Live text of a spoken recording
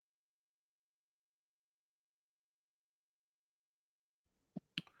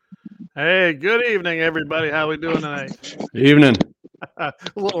Hey, good evening, everybody. How we doing tonight? Evening. A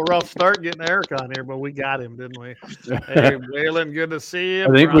little rough start getting Eric on here, but we got him, didn't we? Hey, Waylon, good to see you. I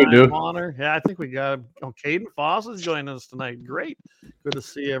think we Brian do. Warner. Yeah, I think we got him. Oh, Caden Foss is joining us tonight. Great. Good to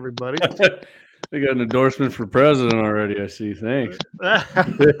see everybody. We got an endorsement for president already, I see. Thanks.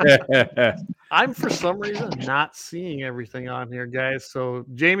 I'm for some reason not seeing everything on here, guys. So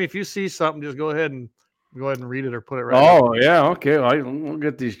Jamie, if you see something, just go ahead and read it or put it right up. Oh, yeah. Okay. We'll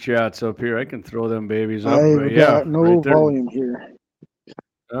get these chats up here. I can throw them babies up. But I've yeah, got no right there. volume here.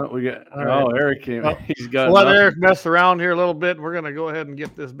 We got. All right. Eric came. Well, He's got. We'll let nothing. Eric mess around here a little bit. We're going to go ahead and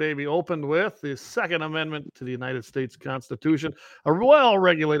get this baby opened with the Second Amendment to the United States Constitution, a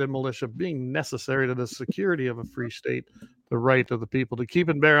well-regulated militia being necessary to the security of a free state, the right of the people to keep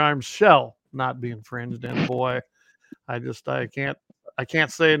and bear arms shall not be infringed. And boy, I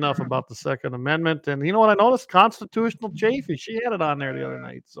can't say enough about the Second Amendment. And you know what I noticed? Constitutional Chafee. She had it on there the other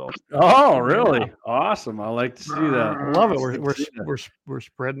night. So Oh, really? Yeah. Awesome. I like to see that. I love it. We're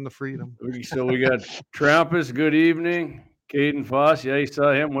spreading the freedom. So we got Trampus. Good evening. Caden Foss. Yeah, you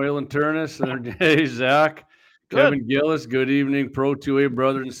saw him. Waylon Turnus. Hey, Zach. Good. Kevin Gillis. Good evening. Pro 2A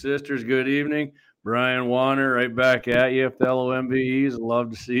brothers and sisters. Good evening. Brian Warner. Right back at you. Fellow MBEs.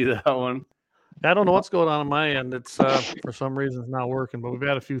 Love to see that one. I don't know what's going on my end. It's for some reason it's not working, but we've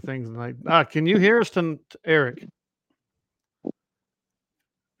had a few things tonight. Can you hear us, Eric?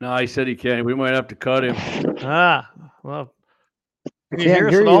 No, he said he can't. We might have to cut him. Well, can you hear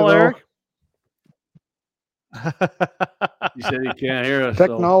us at all, Eric? He said he can't hear us.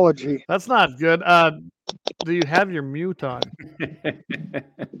 Technology. So. That's not good. Do you have your mute on?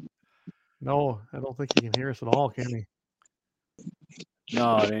 No, I don't think he can hear us at all, can he?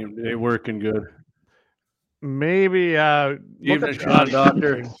 No, it ain't working good. Maybe even Sean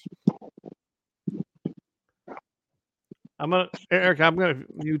Doctor. Eric, I'm gonna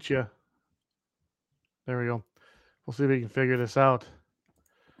mute you. There we go. We'll see if we can figure this out.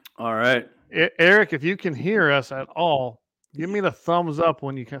 All right. Eric, if you can hear us at all, give me the thumbs up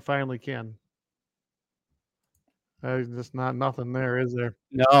when you finally can. There's just nothing there, is there?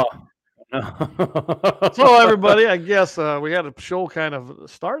 No. So everybody, I guess we had a show kind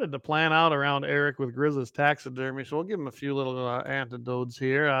of started to plan out around Eric with Grizz's taxidermy. So we'll give him a few little antidotes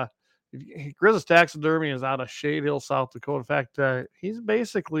here. Grizz's taxidermy is out of Shade Hill, South Dakota. In fact, he's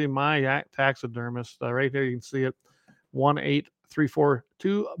basically my taxidermist. Right here, you can see it,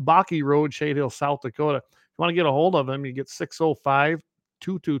 18342 Baki Road, Shade Hill, South Dakota. If you want to get a hold of him, you get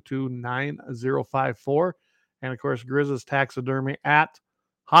 605-222-9054. And of course, Grizz's taxidermy at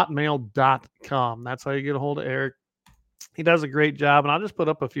hotmail.com. That's how you get a hold of Eric. He does a great job. And I'll just put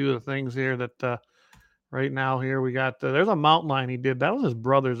up a few of the things here that right now here we got. There's a mountain lion he did. That was his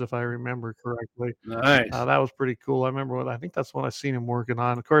brother's, if I remember correctly. Nice. That was pretty cool. I think that's what I seen him working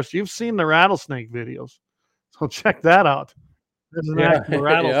on. Of course, you've seen the rattlesnake videos. So check that out. There's an actual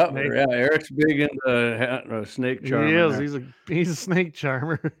rattlesnake. Yeah, Eric's big into snake charmer. He is. He's a snake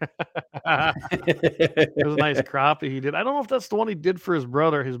charmer. There's a nice crappie he did. I don't know if that's the one he did for his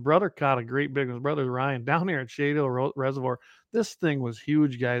brother. His brother caught a great big. His brother's Ryan down here at Shade Hill Reservoir. This thing was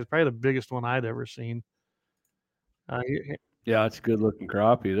huge, guys. Probably the biggest one I'd ever seen. Yeah, it's a good looking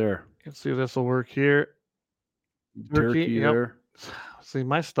crappie there. Let's see if this will work here. Turkey there. See,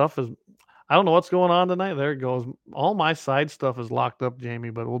 my stuff is. I don't know what's going on tonight. There it goes. All my side stuff is locked up,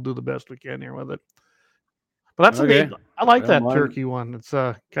 Jamie, but we'll do the best we can here with it. But that's okay. I like that turkey one. It's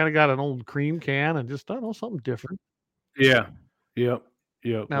kind of got an old cream can and just, I don't know, something different. Yeah. Yep.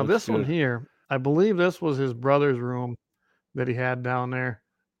 Now, this one here, I believe this was his brother's room that he had down there.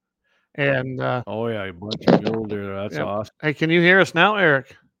 And oh, yeah, a bunch of gold there. That's awesome. Hey, can you hear us now,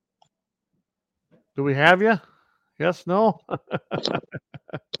 Eric? Do we have you? Yes, no?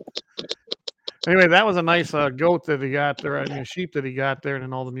 Anyway, that was a nice goat that he got there. I mean, sheep that he got there, and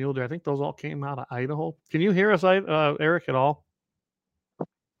then all the mule deer. I think those all came out of Idaho. Can you hear us, Eric, at all?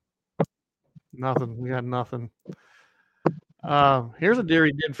 Nothing. We got nothing. Here's a deer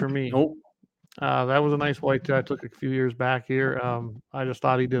he did for me. Nope. That was a nice white tail I took a few years back here. I just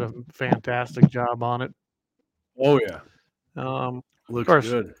thought he did a fantastic job on it. Oh, yeah. Looks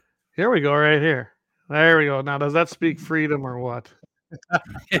good. Here we go, right here. There we go. Now, does that speak freedom or what?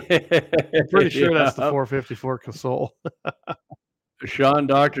 I'm pretty sure that's the 454 console. Sean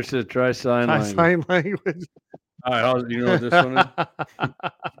Doctor said try sign language. Sign language. All right, do you know what this one is?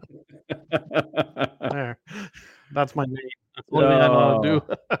 There. That's my name. That's what I know how to do.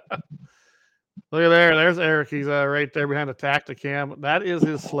 Look at there. There's Eric. He's right there behind the Tacticam. That is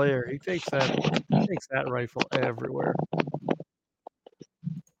his Slayer. He takes that rifle everywhere.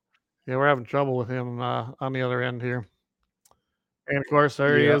 Yeah, we're having trouble with him on the other end here. And of course,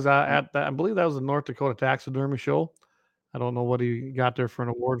 there he is at that. I believe that was the North Dakota Taxidermy Show. I don't know what he got there for an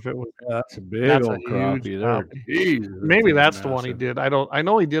award. If it was, That's a big that's a old huge crappie there. crappie. Jesus, Maybe that that's thing's the one he massive. did. I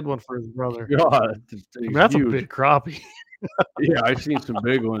know he did one for his brother. God, I mean, that's huge. a big crappie. Yeah, I've seen some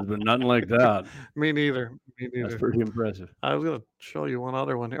big ones, but nothing like that. Me neither. That's pretty impressive. I was gonna show you one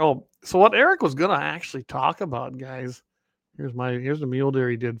other one here. Oh, so what Eric was gonna actually talk about, guys. Here's the mule deer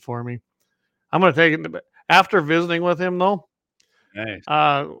he did for me. I'm gonna take it after visiting with him though. Nice.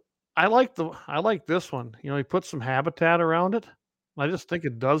 I like this one. You know, he put some habitat around it. I just think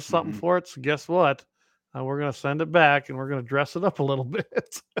it does something for it. So guess what? We're gonna send it back and we're gonna dress it up a little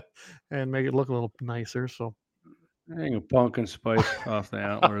bit and make it look a little nicer. So hang a pumpkin spice off the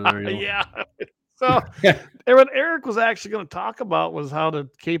antler there. Yeah. So what Eric was actually going to talk about was how to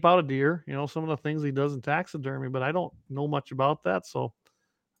cape out a deer, you know, some of the things he does in taxidermy, but I don't know much about that. So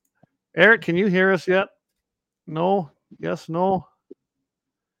Eric, can you hear us yet? No? Yes, no?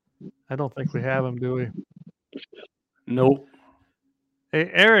 I don't think we have him, do we? Nope. Hey,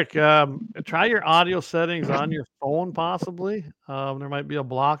 Eric, try your audio settings on your phone, possibly. There might be a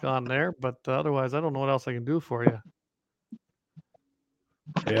block on there, but otherwise, I don't know what else I can do for you.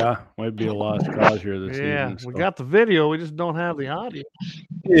 Yeah, might be a lost cause here this evening. We got the video. We just don't have the audio.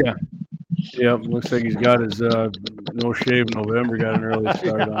 Yeah. Yep. Looks like he's got his no shave November, got an early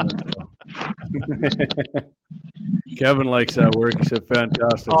start on it. So. Kevin likes that work. He said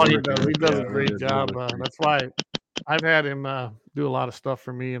fantastic. Oh, he does. He does a great job. That's why I've had him do a lot of stuff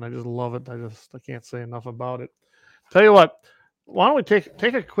for me, and I just love it. I can't say enough about it. Tell you what, why don't we take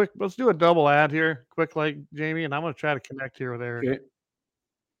a quick? Let's do a double ad here, quick, like Jamie, and I'm going to try to connect here with Eric. Okay.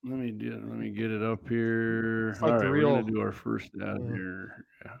 Let me get it up here. Like all right, we're gonna do our first ad here.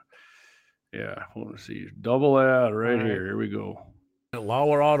 Yeah. I want to see double ad right here. Here we go. At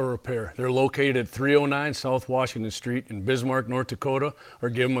Lauer Auto Repair. They're located at 309 South Washington Street in Bismarck, North Dakota,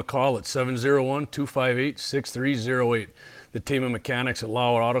 or give them a call at 701-258-6308. The team of mechanics at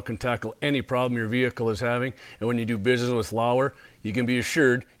Lauer Auto can tackle any problem your vehicle is having, and when you do business with Lauer, you can be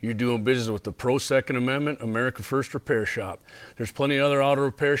assured you're doing business with the Pro Second Amendment America First Repair Shop. There's plenty of other auto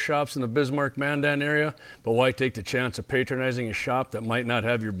repair shops in the Bismarck-Mandan area, but why take the chance of patronizing a shop that might not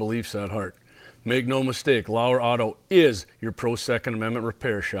have your beliefs at heart? Make no mistake, Lauer Auto is your Pro Second Amendment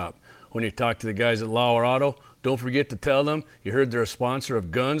repair shop. When you talk to the guys at Lauer Auto, don't forget to tell them you heard they're a sponsor of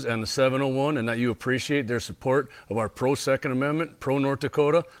Guns and the 701 and that you appreciate their support of our Pro Second Amendment, Pro North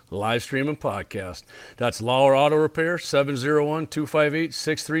Dakota live stream and podcast. That's Lauer Auto Repair,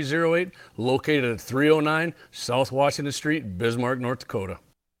 701-258-6308, located at 309 South Washington Street, Bismarck, North Dakota.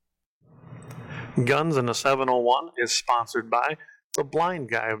 Guns and the 701 is sponsored by the Blind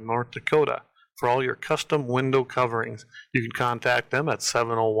Guy of North Dakota. For all your custom window coverings, you can contact them at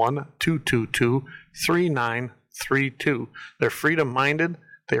 701-222-3932. They're freedom-minded,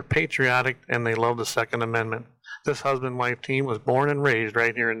 they're patriotic, and they love the Second Amendment. This husband-wife team was born and raised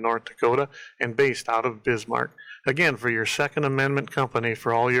right here in North Dakota and based out of Bismarck. Again, for your Second Amendment company,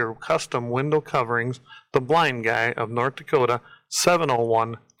 for all your custom window coverings, the Blind Guy of North Dakota,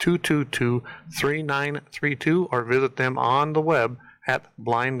 701-222-3932, or visit them on the web at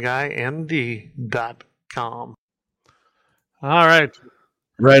blindguynd.com. All right.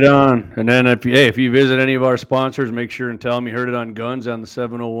 Right on. And then if you visit any of our sponsors, make sure and tell them you heard it on Guns on the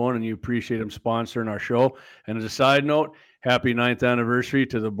 701 and you appreciate them sponsoring our show. And as a side note, happy 9th anniversary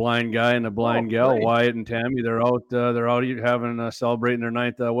to the Blind Guy and the Blind Gal, great. Wyatt and Tammy. They're out having celebrating their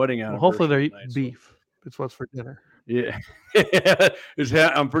 9th wedding anniversary. Well, hopefully they're eating beef. It's what's for dinner. Yeah.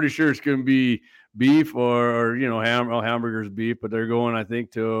 I'm pretty sure it's going to be beef or hamburgers beef, but they're going, I think,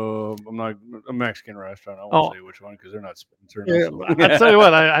 to a Mexican restaurant. I won't say which one because they're not sponsoring. Yeah, I tell you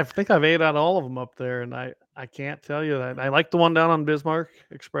what, I think I've ate at all of them up there, and I can't tell you that I like the one down on Bismarck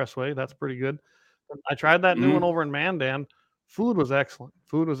Expressway. That's pretty good. I tried that new one over in Mandan. Food was excellent,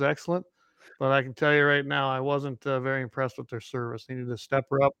 but I can tell you right now, I wasn't very impressed with their service. Needed to step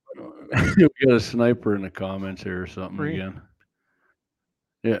her up. We got a sniper in the comments here or something again.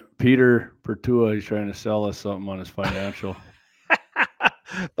 Yeah, Peter Pertua, he's trying to sell us something on his financial.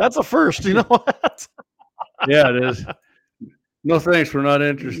 That's a first, you know what? Yeah, it is. No thanks, we're not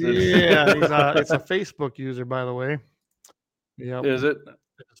interested. Yeah, it's a Facebook user, by the way. Yeah. Is it?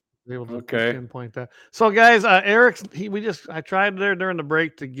 Able to pinpoint that. So, guys, Eric's I tried there during the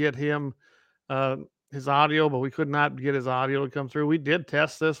break to get him his audio, but we could not get his audio to come through. We did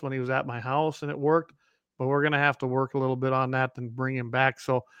test this when he was at my house and it worked, but we're going to have to work a little bit on that and bring him back.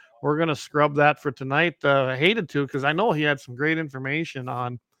 So we're going to scrub that for tonight. I hated to, because I know he had some great information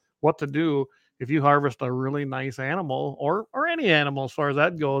on what to do if you harvest a really nice animal or any animal as far as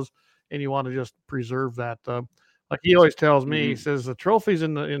that goes, and you want to just preserve that. Like he always tells me, he Mhm. says the trophy's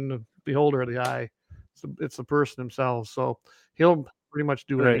in the beholder of the eye. It's the person himself. So he'll pretty much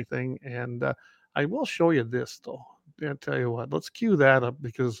do Right. anything. And I will show you this though. I'll tell you what. Let's cue that up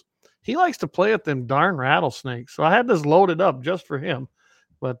because he likes to play at them darn rattlesnakes. So I had this loaded up just for him.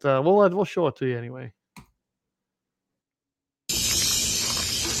 But we'll show it to you anyway.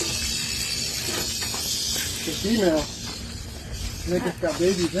 The female. I think it's got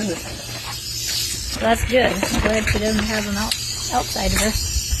babies in it. Well, that's good. I'm glad she doesn't have them outside of her.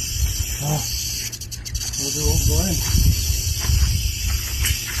 Oh, we'll go in.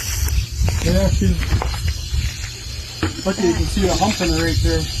 Yeah, she's. Look, you can see a hump in her right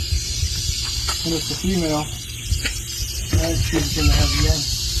there. And it's a female. I think she's going to have young.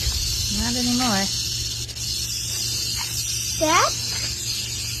 Not anymore. Dad?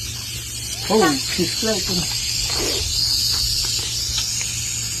 Oh, she's striking.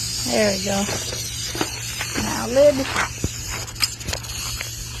 There we go. Now lid.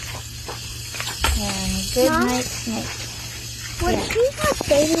 And good Mom? night snake. Would Yeah. she have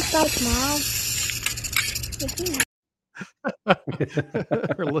babies like mom?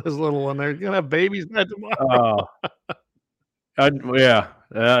 His little one there. You're gonna have babies by tomorrow. Yeah.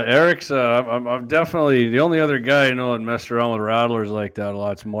 Eric's. I'm definitely the only other guy I know that messed around with rattlers like that a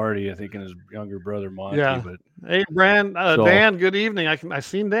lot's Marty. I think, and his younger brother Monty. Yeah. But Hey, Brand, So- Dan. Good evening. I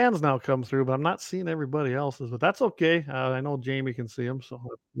seen Dan's now come through, but I'm not seeing everybody else's. But that's okay. I know Jamie can see him. So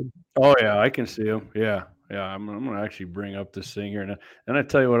oh yeah, I can see him. Yeah. I'm gonna actually bring up this thing here, and I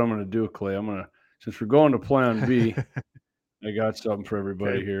tell you what I'm gonna do, Clay. Since we're going to Plan B, I got something for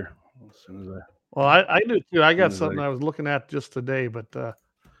everybody Okay. here. As soon as well, I do too. I got Soon as something I was looking at just today, but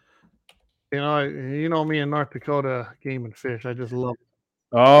you know me in North Dakota game and fish. I just love.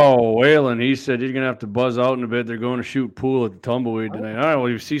 Oh, Waylon, he said he's gonna have to buzz out in a bit. They're going to shoot pool at the Tumbleweed tonight. All right, well,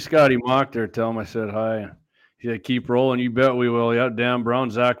 you see Scotty Mock there, tell him I said hi. He said, keep rolling. You bet we will. Yeah, Dan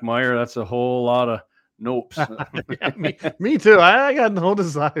Brown, Zach Meyer. That's a whole lot of nopes. Yeah, me too. I got no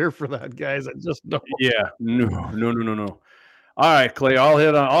desire for that, guys. I just don't. Yeah, no. All right, Clay, I'll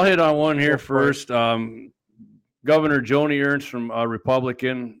hit on one here Go for it. first. Governor Joni Ernst from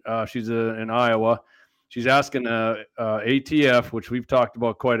Republican. She's in Iowa. She's asking ATF, which we've talked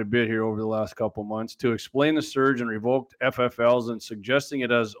about quite a bit here over the last couple months, to explain the surge and revoked FFLs and suggesting it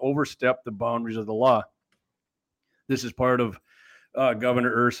has overstepped the boundaries of the law. This is part of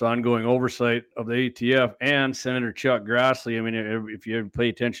Governor Ernst's ongoing oversight of the ATF and Senator Chuck Grassley. I mean, if you ever pay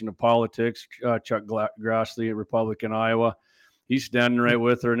attention to politics, Chuck Grassley, Republican Iowa, he's standing right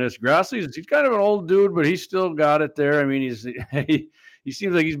with her in this. Grassley's he's kind of an old dude, but he's still got it there. I mean, he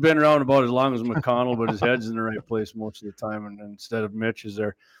seems like he's been around about as long as McConnell, but his head's in the right place most of the time. And instead of Mitch is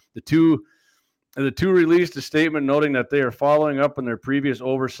there. The two released a statement noting that they are following up on their previous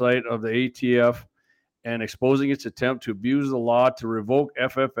oversight of the ATF and exposing its attempt to abuse the law to revoke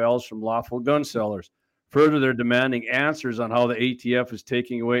FFLs from lawful gun sellers. Further, they're demanding answers on how the ATF is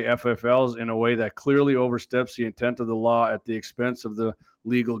taking away FFLs in a way that clearly oversteps the intent of the law at the expense of the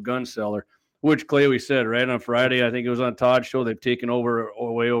legal gun seller. Which, Clay, we said, right, on Friday, I think it was on Todd's show, they've taken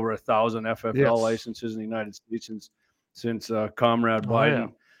way over 1,000 FFL licenses in the United States since Comrade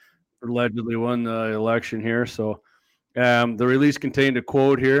Biden allegedly won the election here. So the release contained a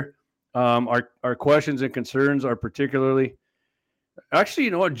quote here. Our questions and concerns are particularly actually,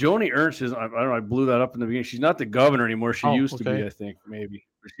 you know what? Joni Ernst is, I don't know, I blew that up in the beginning. She's not the governor anymore. She used to be, I think, maybe.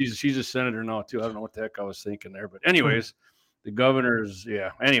 She's a senator now, too. I don't know what the heck I was thinking there. But anyways, the governors,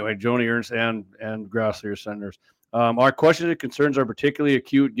 Anyway, Joni Ernst and Grassley are senators. Our questions and concerns are particularly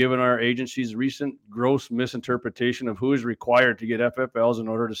acute given our agency's recent gross misinterpretation of who is required to get FFLs in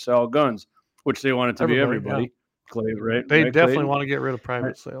order to sell guns, which they want it to be everybody. Yeah. Clay, right? They right, definitely Clayton? want to get rid of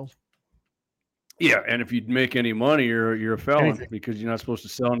private sales. Yeah, and if you make any money, you're a felon Anything. because you're not supposed to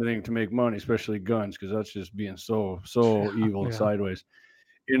sell anything to make money, especially guns, because that's just being so evil and sideways.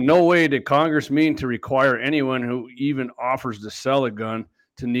 In no way did Congress mean to require anyone who even offers to sell a gun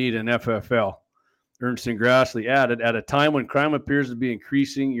to need an FFL. Ernst and Grassley added, at a time when crime appears to be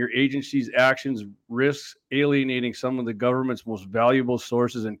increasing, your agency's actions risks alienating some of the government's most valuable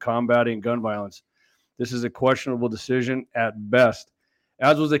sources in combating gun violence. This is a questionable decision at best.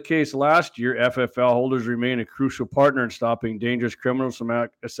 As was the case last year, FFL holders remain a crucial partner in stopping dangerous criminals from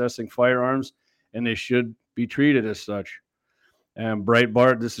accessing firearms, and they should be treated as such. And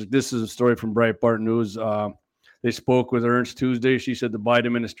Breitbart, this is a story from Breitbart News. They spoke with Ernst Tuesday. She said the Biden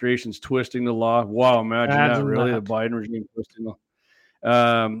administration's twisting the law. Wow, imagine that, really? The Biden regime twisting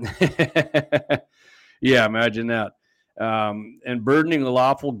the Yeah, imagine that. and burdening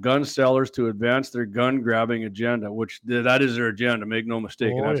lawful gun sellers to advance their gun grabbing agenda, which that is their agenda. Make no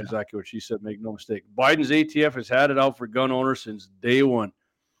mistake. And that's exactly what she said. Make no mistake. Biden's ATF has had it out for gun owners since day one.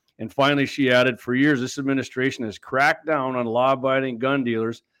 And finally, she added, for years, this administration has cracked down on law-abiding gun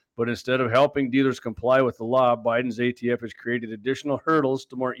dealers, but instead of helping dealers comply with the law, Biden's ATF has created additional hurdles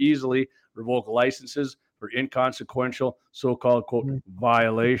to more easily revoke licenses for inconsequential so-called, quote,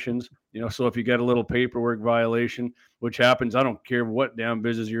 violations. So if you get a little paperwork violation, which happens, I don't care what damn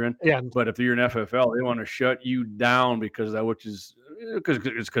business you're in, but if you're an FFL, they want to shut you down because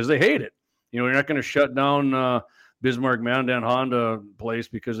because they hate it. You're not going to shut down Bismarck Mandan Honda place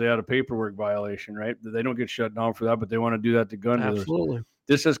because they had a paperwork violation, right? They don't get shut down for that, but they want to do that to gun dealers. Absolutely.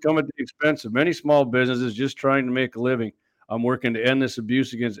 This has come at the expense of many small businesses just trying to make a living. I'm working to end this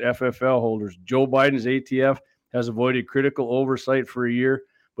abuse against FFL holders. Joe Biden's ATF has avoided critical oversight for a year,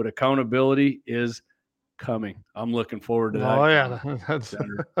 but accountability is coming. I'm looking forward to that. Oh, yeah. That's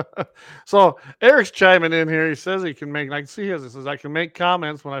so Eric's chiming in here. He says he can make, I can see his, he says, I can make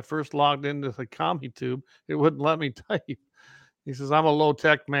comments. When I first logged into the CompuTube, it wouldn't let me type. He says, I'm a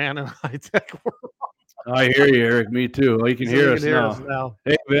low-tech man in a high-tech world. I hear you, Eric. Me too. Oh, you can hear us now.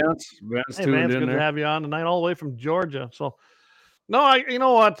 Hey, Vance. Vance, good to have you on tonight, all the way from Georgia. So, no, you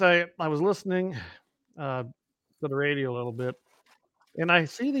know what? I was listening to the radio a little bit, and I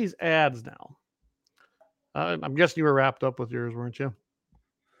see these ads now. I'm guessing you were wrapped up with yours, weren't you?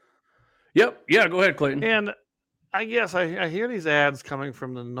 Yep. Yeah, go ahead, Clayton. And I guess I hear these ads coming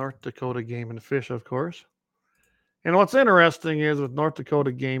from the North Dakota Game and Fish, of course. And what's interesting is with North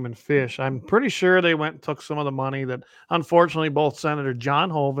Dakota Game and Fish, I'm pretty sure they went and took some of the money that, unfortunately, both Senator John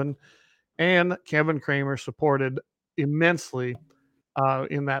Hoeven and Kevin Kramer supported immensely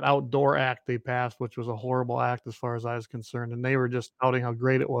in that outdoor act they passed, which was a horrible act as far as I was concerned. And they were just touting how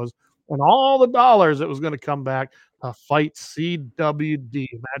great it was. And all the dollars that was going to come back to fight CWD.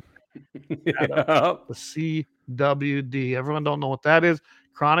 The CWD. Everyone don't know what that is.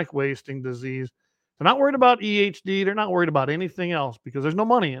 Chronic wasting disease. They're not worried about EHD. They're not worried about anything else because there's no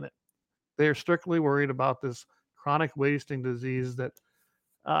money in it. They're strictly worried about this chronic wasting disease that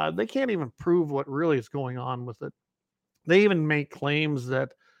they can't even prove what really is going on with it. They even make claims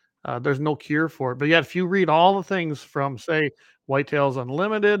that there's no cure for it. But yet, if you read all the things from, say, Whitetails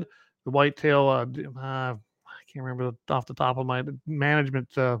Unlimited, the Whitetail, I can't remember off the top of my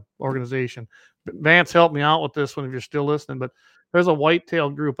management organization. But Vance helped me out with this one if you're still listening. But there's a whitetail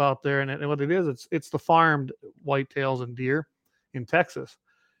group out there, and what it is, it's the farmed whitetails and deer in Texas.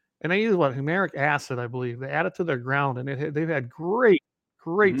 And they use humeric acid, I believe. They add it to their ground, and they've had great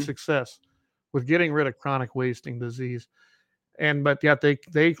success with getting rid of chronic wasting disease. But yet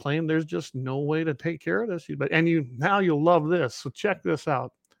they claim there's just no way to take care of this. Now you'll love this. So check this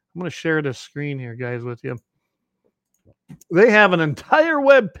out. I'm going to share this screen here, guys, with you. They have an entire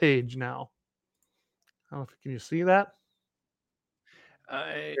web page now. Can you see that?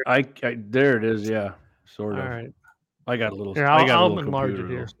 There it is. Yeah, sort of. All right. I got a little. Here, I got I'll a little enlarge it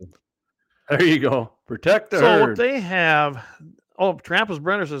here. There you go. Protect the herd. So what they have. Oh, Trampus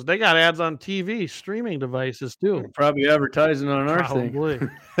Brenner says they got ads on TV streaming devices too. Probably advertising on our thing.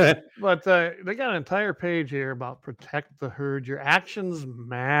 But they got an entire page here about protect the herd. Your actions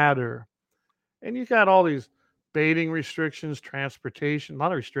matter. And you got all these baiting restrictions, transportation, a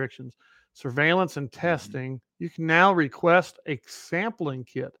lot of restrictions, surveillance and testing. You can now request a sampling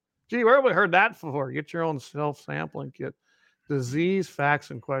kit. Gee, where have we heard that before? Get your own self-sampling kit. Disease, facts,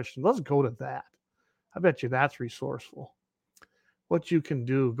 and questions. Let's go to that. I bet you that's resourceful. What you can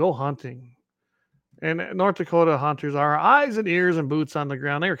do, go hunting. And North Dakota hunters are eyes and ears and boots on the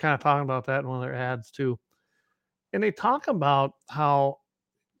ground. They were kind of talking about that in one of their ads too. And they talk about how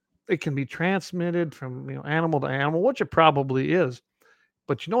it can be transmitted from animal to animal, which it probably is.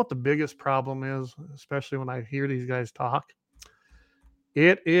 But you know what the biggest problem is, especially when I hear these guys talk?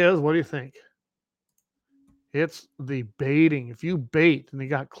 It is, what do you think? It's the baiting. If you bait and they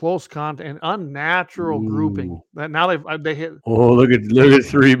got close contact and unnatural grouping, that now they hit. Oh, look at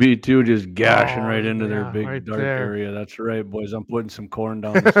 3B2 just gashing right into their big dark area. That's right, boys. I'm putting some corn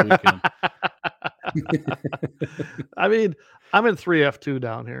down this weekend. I mean, I'm in 3F2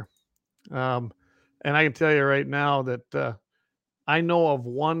 down here, and I can tell you right now that I know of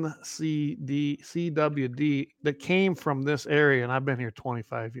one CWD that came from this area, and I've been here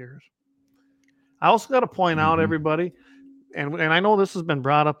 25 years. I also got to point out, everybody, and I know this has been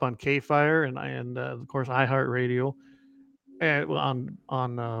brought up on K-Fire and of course iHeartRadio and on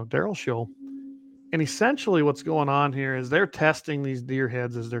Daryl's show. And essentially, what's going on here is they're testing these deer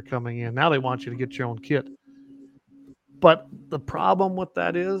heads as they're coming in. Now they want you to get your own kit. But the problem with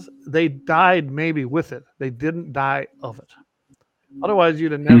that is they died maybe with it. They didn't die of it. Otherwise,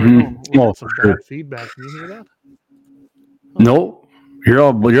 you'd have never known. We Oh, got some for bad sure. feedback. Can you hear that? Nope. You're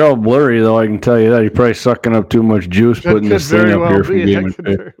all blurry though. I can tell you that. You're probably sucking up too much juice putting this thing up here from Game That could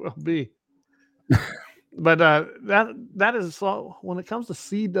very well be. But that is so. When it comes to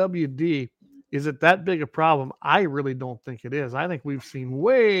CWD, is it that big a problem? I really don't think it is. I think we've seen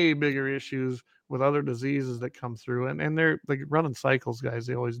way bigger issues with other diseases that come through, and they're like running cycles, guys.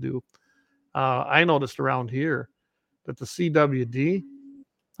 They always do. I noticed around here that the CWD.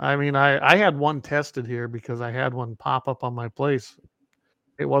 I mean, I had one tested here because I had one pop up on my place.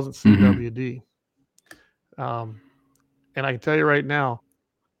 It wasn't CWD. And I can tell you right now,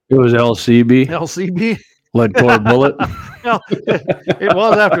 It was LCB. LCB. Lead core bullet. Well, it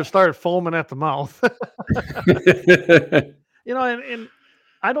was after it started foaming at the mouth. And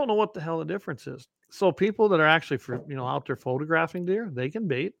I don't know what the hell the difference is. So people that are actually out there photographing deer, they can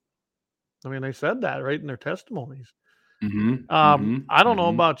bait. I mean, they said that right in their testimonies. I don't know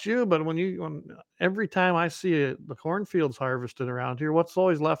about you, but when every time I see the cornfields harvested around here, what's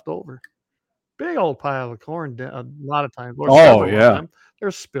always left over? Big old pile of corn. A lot of times, or several of them.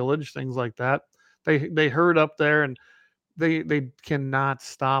 There's spillage, things like that. They herd up there, and they cannot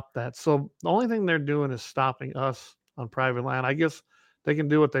stop that. So the only thing they're doing is stopping us on private land. I guess they can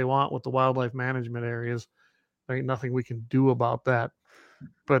do what they want with the wildlife management areas. There ain't nothing we can do about that.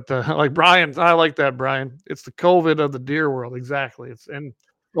 But like Brian, I like that, Brian. It's the COVID of the deer world. Exactly. And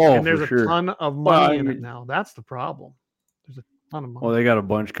there's a ton of money in it now. That's the problem. There's a ton of money. Well, they got a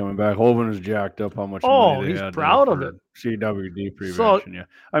bunch coming back. Hovind has jacked up how much money they he's had proud of it. CWD prevention. Yeah.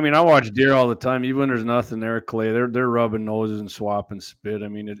 I mean, I watch deer all the time. Even when there's nothing there, Clay, they're rubbing noses and swapping spit. I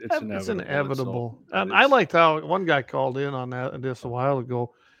mean, it's inevitable. It's inevitable. And I liked how one guy called in on this a while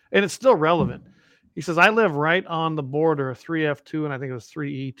ago, and it's still relevant. He says, I live right on the border of 3F2, and I think it was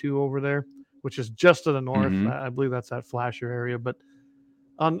 3E2 over there, which is just to the north. I believe that's that Flasher area. But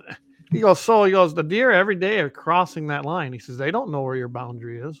he goes, the deer every day are crossing that line. He says, they don't know where your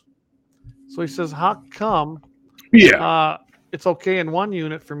boundary is. So he says, how come it's okay in one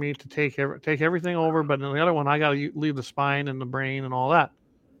unit for me to take everything over, but in the other one, I got to leave the spine and the brain and all that.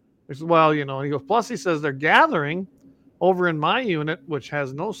 He says, well, he goes, plus he says they're gathering over in my unit, which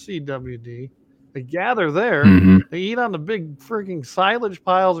has no CWD. They gather there. They eat on the big freaking silage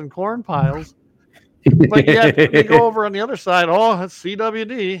piles and corn piles. But yet they go over on the other side. Oh, that's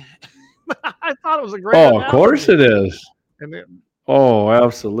CWD. I thought it was a great analogy. Of course it is.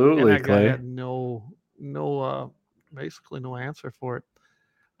 Absolutely, and that Clay. Guy had basically no answer for it.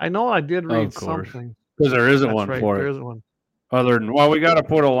 I know I did read something. Because there isn't one for it. There isn't one. Other than, we got to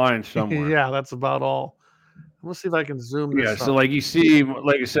put a line somewhere. Yeah, that's about all. Let's see if I can zoom this up. So like you see,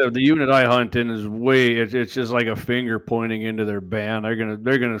 like I said, the unit I hunt in is it's just like a finger pointing into their band.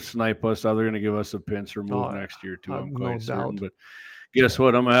 They're gonna snipe us. They're gonna give us a pincer move next year too. I'm quite certain. But guess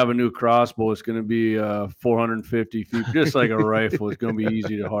what? I'm gonna have a new crossbow. It's gonna be 450 feet, just like a rifle. It's gonna be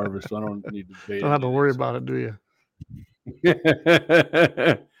easy to harvest. So I don't need to bait. Don't have to worry about it, do you?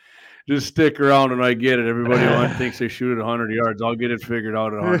 Just stick around when I get it. Everybody thinks they shoot at 100 yards. I'll get it figured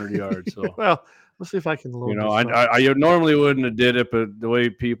out at 100 yards. So well. Let's see if I can load this up. I normally wouldn't have did it, but the way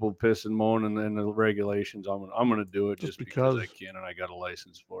people piss and moan and the regulations, I'm going to do it just because I can, and I got a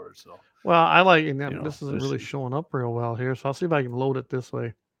license for it. So, well, I like this isn't really showing up real well here, so I'll see if I can load it this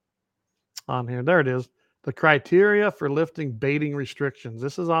way on here. There it is. The criteria for lifting baiting restrictions.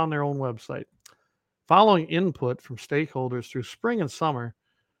 This is on their own website. Following input from stakeholders through spring and summer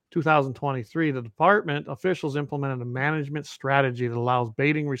 2023, the department officials implemented a management strategy that allows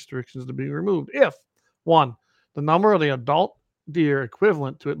baiting restrictions to be removed if, one, the number of the adult deer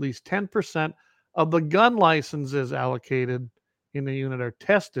equivalent to at least 10% of the gun licenses allocated in the unit are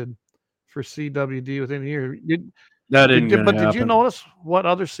tested for CWD within a year. Did you notice what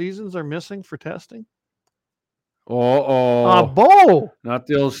other seasons are missing for testing? Bow. Not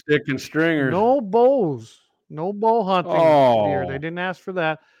the old stick and stringers. No bows. No bow hunting deer. They didn't ask for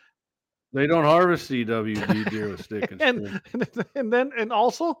that. They don't harvest CWD deer with stick and string. and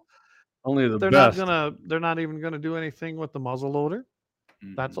also only the they're best. They're not even gonna do anything with the muzzle loader.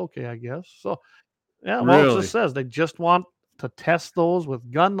 That's okay, I guess. So yeah, it just says they just want to test those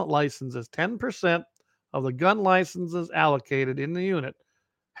with gun licenses. 10% of the gun licenses allocated in the unit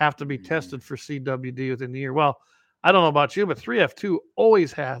have to be tested for CWD within the year. Well, I don't know about you, but 3F2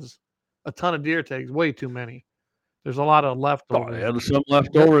 always has a ton of deer tags, way too many. There's a lot of leftovers. They had some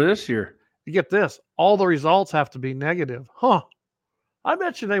left over this year. You get this. All the results have to be negative. I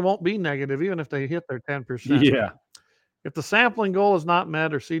bet you they won't be negative even if they hit their 10%. Yeah. If the sampling goal is not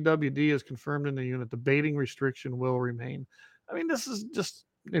met or CWD is confirmed in the unit, the baiting restriction will remain. I mean, this is just,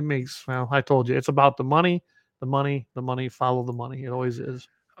 it makes, well, I told you, it's about the money, the money, the money, follow the money. It always is.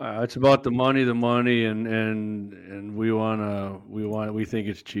 It's about the money, and we think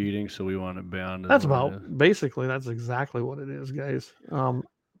it's cheating, so we want it banned. That's basically, that's exactly what it is, guys.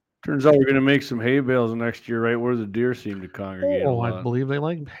 Turns out we're going to make some hay bales next year, right where the deer seem to congregate a lot. I believe they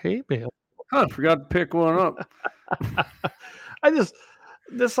like hay bale. I forgot to pick one up.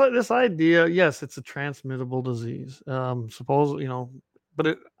 This idea, yes, it's a transmittable disease. Suppose,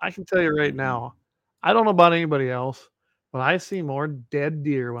 but I can tell you right now, I don't know about anybody else, but I see more dead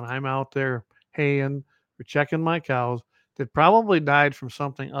deer when I'm out there haying or checking my cows that probably died from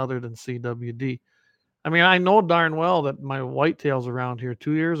something other than CWD. I mean, I know darn well that my whitetails around here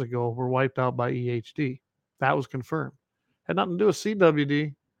 2 years ago were wiped out by EHD. That was confirmed. Had nothing to do with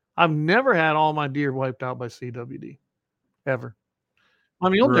CWD. I've never had all my deer wiped out by CWD, ever. I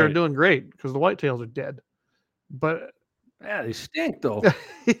mean, they're doing great because the whitetails are dead. But yeah, they stink though.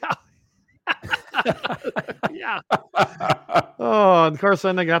 Yeah. Yeah. Oh, of course,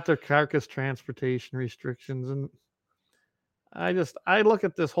 then they got their carcass transportation restrictions, and I look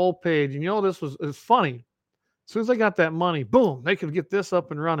at this whole page, and it's funny. As soon as they got that money, boom, they could get this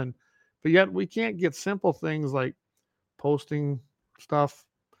up and running. But yet we can't get simple things like posting stuff,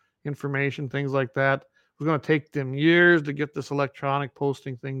 information, things like that. It was going to take them years to get this electronic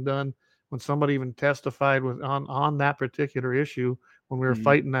posting thing done. When somebody even testified on that particular issue when we were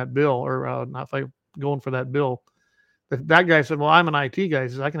fighting that bill, or going for that bill, that guy said, "Well, I'm an IT guy. He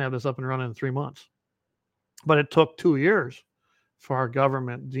says, I can have this up and running in 3 months." But it took 2 years for our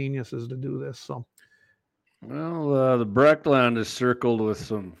government geniuses to do this. So, well, the Breckland is circled with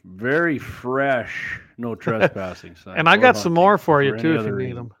some very fresh no trespassing signs. And I got some more for you too if you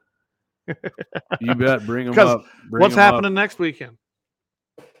need them. You bet. Bring them up. What's happening next weekend?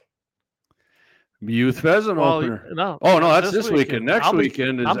 Youth pheasant opener. No, that's this weekend. Next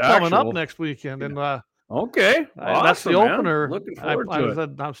weekend is coming up next weekend, and okay, awesome, that's the opener. Looking forward to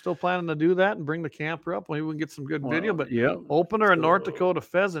it. I'm still planning to do that and bring the camper up. Maybe we can get some good video. But opener in North Dakota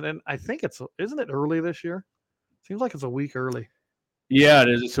pheasant, and I think isn't it early this year? Seems like it's a week early. Yeah, it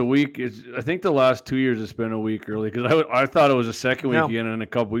is. It's a week. I think the last 2 years it's been a week early because I thought it was a second weekend, and a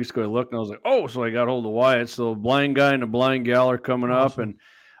couple weeks ago I looked and I was like, oh, so I got hold of Wyatt. So blind guy and a blind gal are coming up, and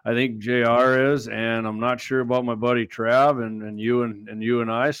I think JR is, and I'm not sure about my buddy Trav and you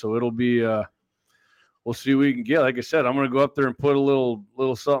and I. So it'll be we'll see what we can get. Like I said, I'm gonna go up there and put a little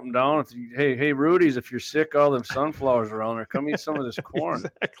something down. Hey, Rudy's, if you're sick, all them sunflowers around there, come eat some of this corn.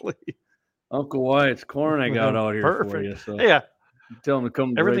 Exactly. Uncle Wyatt's corn I got out here for you. So yeah. Tell them to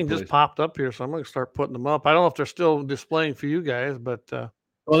come. Everything just popped up here, so I'm going to start putting them up. I don't know if they're still displaying for you guys, but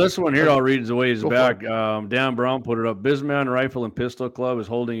well, this one here I'll read is a ways back. Dan Brown put it up. Bisman Rifle and Pistol Club is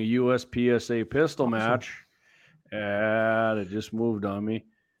holding a USPSA pistol match. And it just moved on me.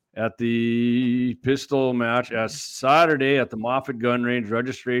 At the pistol match at Saturday at the Moffett Gun Range.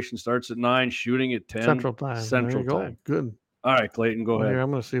 Registration starts at 9, shooting at 10 Central Time. Central Time. Good. All right, Clayton, go ahead. Here,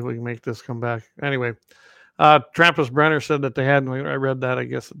 I'm going to see if we can make this come back. Anyway, Trampus Brenner said that I read that, I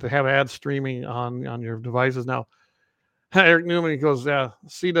guess, that they have ads streaming on your devices now. Eric Newman, he goes,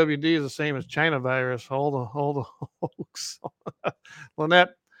 CWD is the same as China virus. Hold on, folks. Lynette,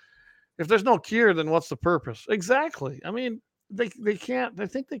 if there's no cure, then what's the purpose? Exactly. I mean, they can't, they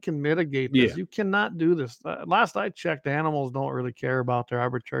think they can mitigate this. Yeah. You cannot do this. Last I checked, animals don't really care about their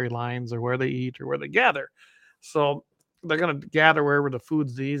arbitrary lines or where they eat or where they gather. So they're going to gather wherever the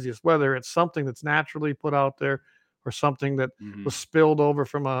food's the easiest, whether it's something that's naturally put out there or something that was spilled over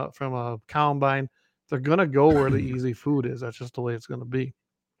from a combine. They're going to go where the easy food is. That's just the way it's going to be.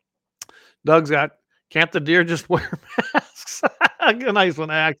 Doug's got, can't the deer just wear masks? A nice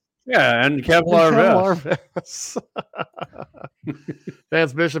one, Act. Yeah, and Kevlar vests.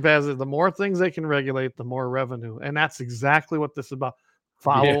 Vance Bishop has it. The more things they can regulate, the more revenue. And that's exactly what this is about.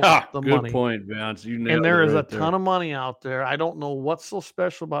 Follow the money. Good point, Vance. And there is a ton of money out there. I don't know what's so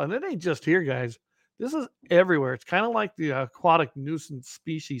special about it. And it ain't just here, guys. This is everywhere. It's kind of like the aquatic nuisance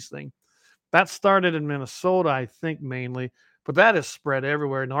species thing. That started in Minnesota, I think, mainly. But that is spread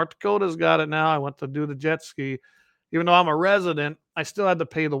everywhere. North Dakota's got it now. I went to do the jet ski. Even though I'm a resident, I still had to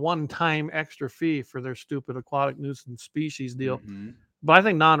pay the one-time extra fee for their stupid aquatic nuisance species deal. But I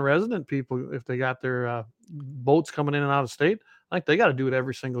think non-resident people, if they got their boats coming in and out of state, I think they got to do it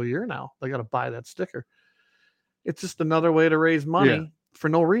every single year now. They got to buy that sticker. It's just another way to raise money for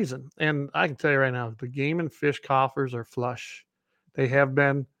no reason. And I can tell you right now, the game and fish coffers are flush. They have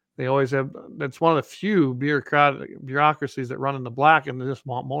been. They always have. That's one of the few bureaucracies that run in the black, and they just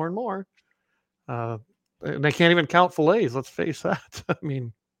want more and more. And they can't even count fillets. Let's face that. I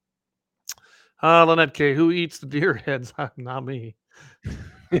mean, Lynette K, who eats the deer heads? Not me.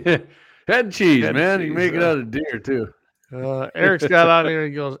 Head cheese, Head man. You cheese, make it out of deer too. Eric's got on here.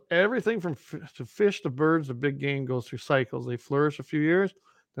 He goes, everything from fish to birds to big game goes through cycles. They flourish a few years,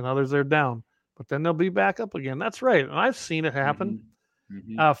 then others they're down, but then they'll be back up again. That's right. And I've seen it happen.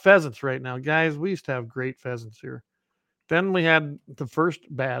 Pheasants right now, guys. We used to have great pheasants here. Then we had the first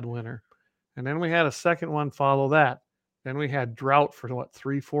bad winter, and then we had a second one follow that. Then we had drought for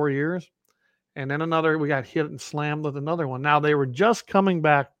 3-4 years, and then we got hit and slammed with another one. Now they were just coming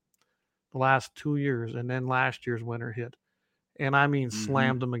back the last 2 years, and then last year's winter hit, and I mean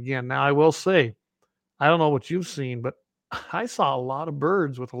slammed them again. Now I will say, I don't know what you've seen, but I saw a lot of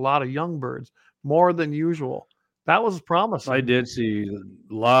birds with a lot of young birds, more than usual. That was promising. I did see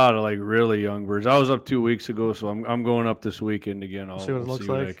a lot of really young birds. I was up 2 weeks ago, so I'm going up this weekend again. I'll see what it looks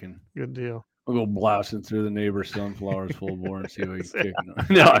what like. I can. Good deal. I'll go blasting through the neighbor's sunflowers full bore and see what he's kicking on.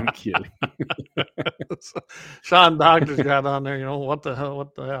 No, I'm kidding. Sean Doctor's got on there, what the hell,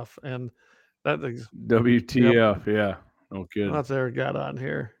 what the F? And that is WTF, yeah. No kidding. That's Eric got on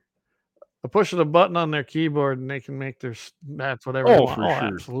here. They're pushing a button on their keyboard and they can make that's whatever they want. For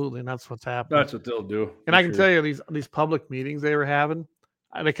sure. Absolutely. And that's what's happening. That's what they'll do. And I can tell you these public meetings they were having,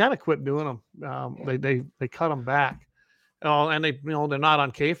 they kind of quit doing them. They cut them back. And they they're not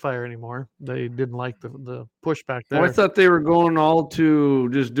on K-Fire anymore. They didn't like the pushback there. Well, I thought they were going all to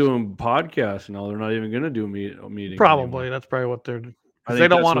just doing podcasts now. They're not even going to do meetings. Probably. Anymore. That's probably what they're doing. They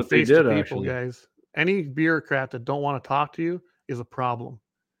don't want to face the people, actually. Guys. Any bureaucrat that don't want to talk to you is a problem.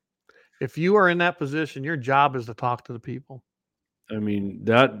 If you are in that position, your job is to talk to the people. I mean,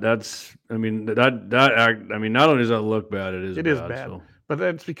 not only does that look bad, it is bad. So. But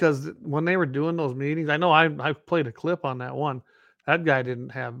that's because when they were doing those meetings, I know I played a clip on that one. That guy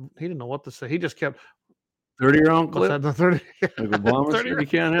didn't know what to say. He just kept 30-round clip. The 30, like Obama 30 you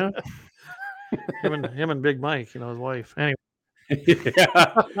can't have. him and Big Mike, his wife. Anyway.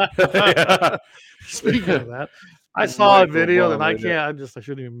 Yeah. Speaking of that, I saw a video that I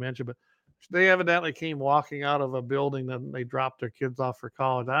shouldn't even mention, but they evidently came walking out of a building that they dropped their kids off for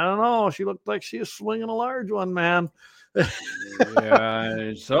college. I don't know. She looked like she was swinging a large one, man.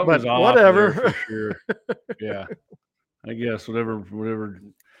 Yeah, something's off whatever. There for sure. Yeah, I guess whatever.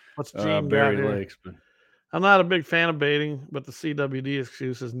 What's Gene Barry likes, but I'm not a big fan of baiting, but the CWD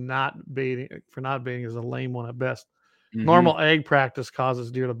excuse is not baiting is a lame one at best. Normal egg practice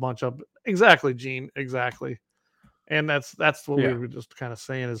causes deer to bunch up. Exactly, Gene. Exactly. And that's what we were just kind of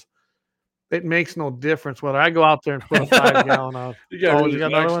saying is it makes no difference whether I go out there and put a 5-gallon out. You got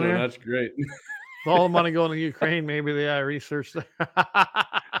another one here? That's great. With all the money going to Ukraine, maybe they research there.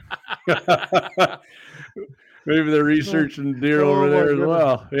 Maybe they're researching deer over there as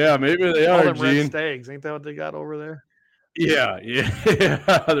well. Yeah, maybe they are, Gene. Red stags. Ain't that what they got over there? Yeah.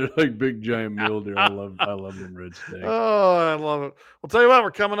 They're like big giant mule deer. I love them red stags. Oh, I love it. Well, tell you what,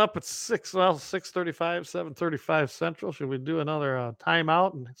 we're coming up at 6:35, 7:35 Central. Should we do another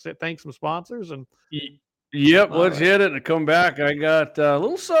timeout and thank some sponsors? And yep, let's hit it and come back. I got a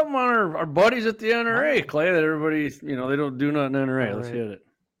little something on our buddies at the NRA, Clay, that everybody, they don't do nothing NRA. Let's hit it.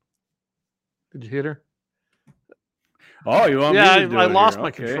 Did you hit her? Oh, you want me to do it? I lost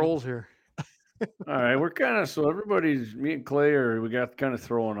my controls here. All right, we're kind of me and Clay we got kind of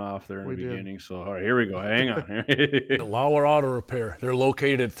thrown off there in the beginning. So all right, here we go. Hang on. Lauer Auto Repair. They're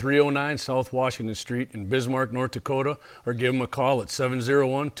located at 309 South Washington Street in Bismarck, North Dakota, or give them a call at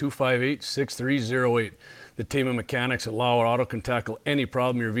 701-258-6308. The team of mechanics at Lauer Auto can tackle any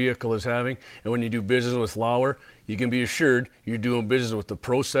problem your vehicle is having, and when you do business with Lauer, you can be assured you're doing business with the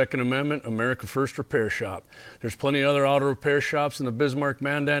Pro Second Amendment America First Repair Shop. There's plenty of other auto repair shops in the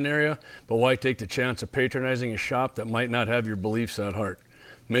Bismarck-Mandan area, but why take the chance of patronizing a shop that might not have your beliefs at heart?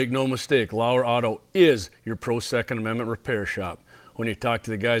 Make no mistake, Lauer Auto is your Pro Second Amendment repair shop. When you talk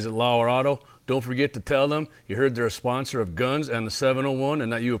to the guys at Lauer Auto, don't forget to tell them you heard they're a sponsor of Guns and the 701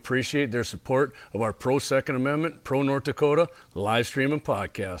 and that you appreciate their support of our Pro Second Amendment, Pro North Dakota live stream and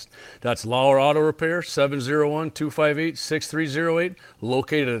podcast. That's Lauer Auto Repair, 701-258-6308,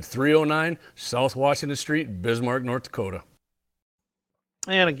 located at 309 South Washington Street, Bismarck, North Dakota.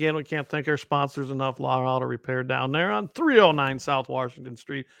 And again, we can't thank our sponsors enough. Lauer Auto Repair down there on 309 South Washington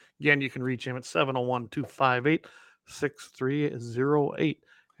Street. Again, you can reach him at 701-258-6308.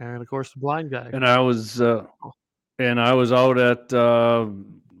 And of course, the blind guy. And I was out at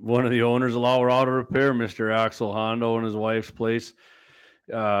one of the owners of Lauer Auto Repair, Mr. Axel Hondo, and his wife's place.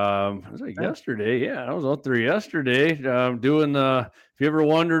 Was like yesterday? Yeah, I was out there yesterday doing the. If you ever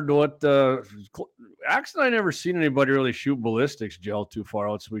wondered what Axel and I never seen anybody really shoot ballistics gel too far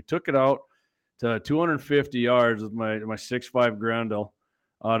out, so we took it out to 250 yards with my 6.5 Grendel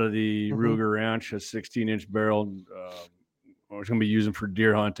out of the Ruger Ranch, a 16-inch barrel. I was going to be using for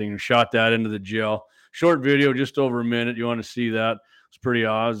deer hunting, and shot that into the gel. Short video, just over a minute. You want to see that? It's pretty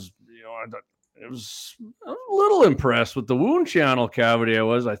awesome. I was a little impressed with the wound channel cavity.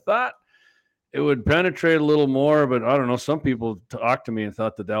 I thought it would penetrate a little more, but I don't know. Some people talked to me and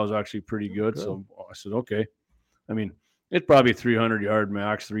thought that was actually pretty good. So I said, okay. I mean, it's probably 300-yard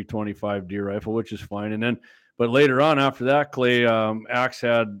max, 325 deer rifle, which is fine. And then, but later on after that, Clay, Axe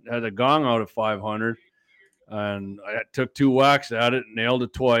had a gong out of 500. And I took 2 whacks at it, nailed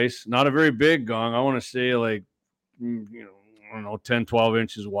it twice. Not a very big gong. I want to say like, I don't know, 10, 12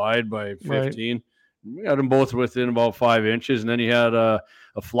 inches wide by 15. Right. We had them both within about 5 inches. And then he had a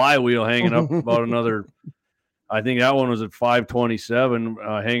flywheel hanging up about another, I think that one was at 527,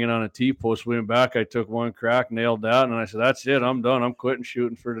 hanging on a T-post. Went back, I took 1 crack, nailed that, and I said, that's it, I'm done. I'm quitting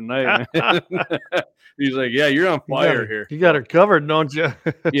shooting for tonight. He's like, yeah, you're on fire here. You got her covered, don't you?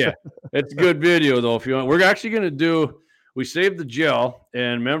 Yeah, it's a good video, though, if you want. We're actually going to we saved the gel,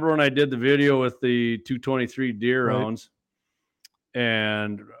 and remember when I did the video with the 223 deer rounds,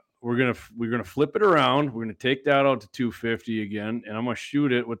 and we're gonna flip it around. We're gonna take that out to 250 again, and I'm gonna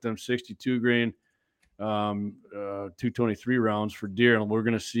shoot it with them 62 grain 223 rounds for deer, and we're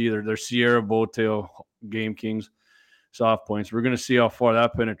gonna see their Sierra Bowtail Game Kings soft points. We're gonna see how far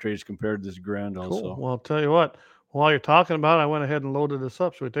that penetrates compared to this Grendel. Cool. So. Well, I'll tell you what. While you're talking about it, I went ahead and loaded this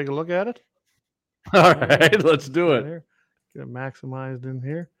up. Should we take a look at it? All right, let's do it. There. Get it maximized in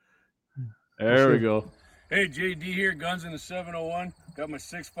here. There we go. Hey, JD here, guns in the 701. Got my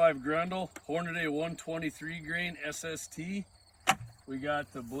 6.5 Grendel, Hornady 123 grain SST. We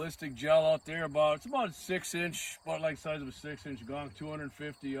got the ballistic gel out there, it's about 6 inch, about like size of a 6 inch gong,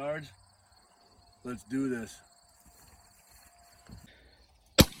 250 yards. Let's do this.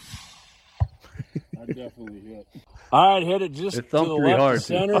 I definitely hit. All right, hit it just to the left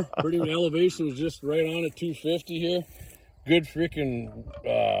center. Pretty elevation was just right on at 250 here. Good freaking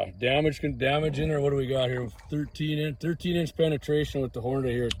damage in there. What do we got here? 13 inch penetration with the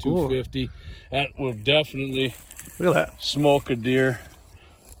Hornady here at 250. Ooh. That will definitely smoke a deer.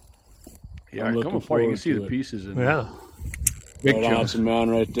 Yeah, I'm looking forward. You can see the pieces in there. Yeah. Big awesome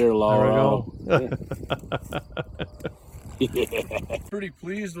man right there, Laura. Pretty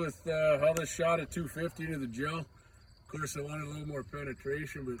pleased with how this shot at 250 into the gel. Of course, I wanted a little more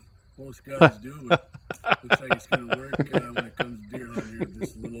penetration, but most guys do. But looks like it's going to work when it comes to deer hunting here.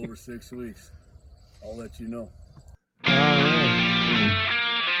 Just a little over 6 weeks. I'll let you know. All right.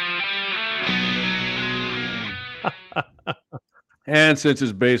 And since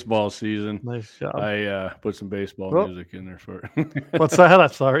it's baseball season, nice job. I put some baseball music in there for it. What's that? I'm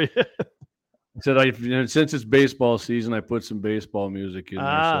sorry. I said, since it's baseball season, I put some baseball music in there.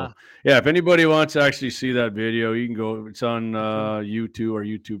 So, yeah, if anybody wants to actually see that video, you can go. It's on YouTube, our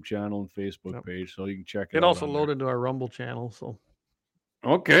YouTube channel and Facebook page, so you can check it out. It also loaded to our Rumble channel. So,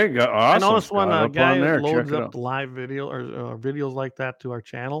 okay, awesome. I noticed when a guy loads up the live video or videos like that to our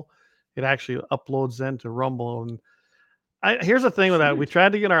channel, it actually uploads then to Rumble. And here's the thing with that: we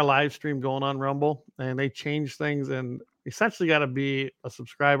tried to get our live stream going on Rumble, and they changed things and essentially got to be a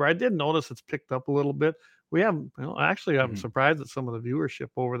subscriber. I did notice it's picked up a little bit. We have, actually, I'm surprised at some of the viewership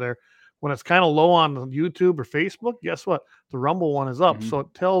over there. When it's kind of low on YouTube or Facebook, guess what? The Rumble one is up. So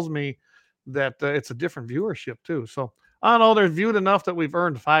it tells me that it's a different viewership too. So I don't know. They're viewed enough that we've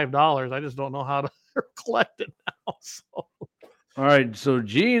earned $5. I just don't know how to collect it now. So. All right. So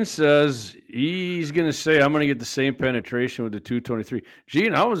Gene says he's going to say, I'm going to get the same penetration with the 223.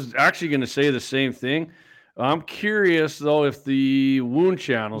 Gene, I was actually going to say the same thing. I'm curious, though, if the wound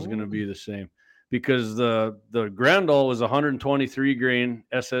channel is going to be the same, because the Grendel was 123 grain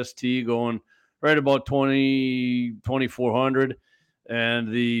SST going right about 2,400,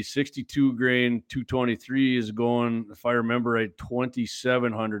 and the 62 grain 223 is going, if I remember right,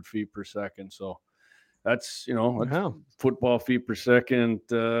 2,700 feet per second. So that's football feet per second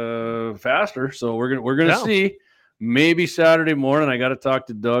faster. So we're gonna see. Maybe Saturday morning. I got to talk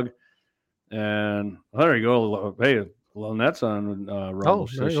to Doug. And there you go. Hey, Lynette's on Rumble.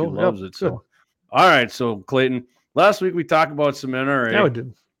 So she loves it. So, all right. So, Clayton, last week we talked about some NRA. Yeah, we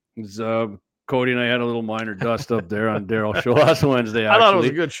did. Cody and I had a little minor dust up there on Daryl's show last Wednesday. I thought it was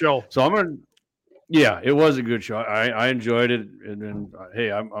a good show. So it was a good show. I enjoyed it. And then,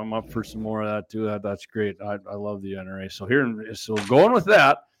 hey, I'm up for some more of that too. That's great. I love the NRA. So going with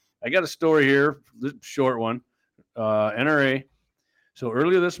that, I got a story here, short one. NRA. So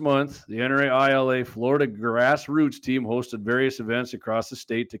earlier this month, the NRA ILA Florida grassroots team hosted various events across the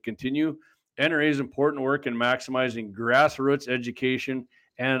state to continue NRA's important work in maximizing grassroots education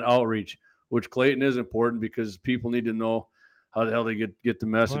and outreach. which Clayton is important because people need to know how the hell they get the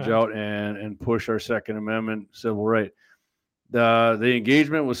message out and push our Second Amendment civil right. The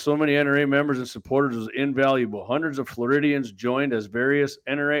engagement with so many NRA members and supporters was invaluable. Hundreds of Floridians joined as various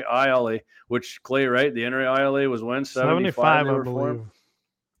NRA ILA, which Clay, right? The NRA ILA was when 75 I believe.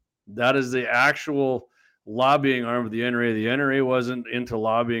 That is the actual lobbying arm of the NRA. The NRA wasn't into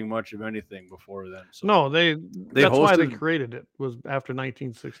lobbying much of anything before then. So no, that's why they created it, was after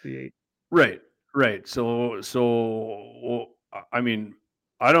 1968. Right. So I mean,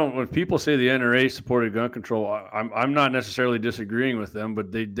 when people say the NRA supported gun control, I'm not necessarily disagreeing with them,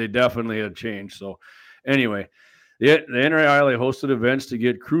 but they definitely had changed. So anyway, the NRA ILA hosted events to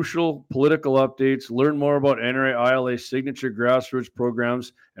get crucial political updates, learn more about NRA ILA signature grassroots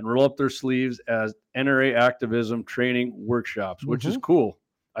programs, and roll up their sleeves as NRA activism training workshops, which is cool.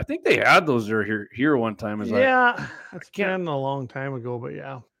 I think they had those here one time. It's been a long time ago, but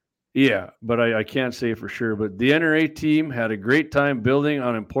yeah. Yeah, but I can't say for sure. But the NRA team had a great time building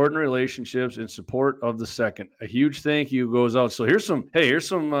on important relationships in support of the Second. A huge thank you goes out. So here's some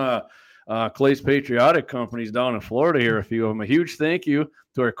Clay's Patriotic companies down in Florida here, a few of them. A huge thank you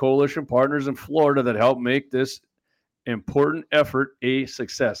to our coalition partners in Florida that helped make this important effort a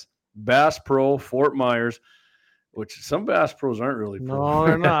success. Bass Pro, Fort Myers, which some Bass Pros aren't really pro. No,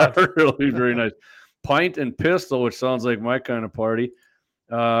 they're not. Really very nice. Pint and Pistol, which sounds like my kind of party.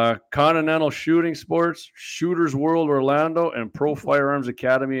 Continental Shooting Sports, Shooters World Orlando, and Pro Firearms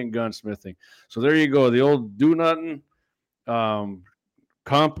Academy and Gunsmithing. So there you go. The old do nothing, what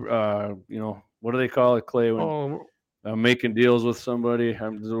do they call it, Clay? When making deals with somebody.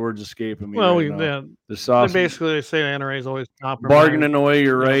 The word's escaping me. Well, right they say NRA is always bargaining away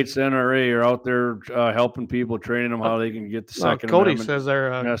your rights. NRA are out there helping people, training them how they can get the Second Cody Amendment. says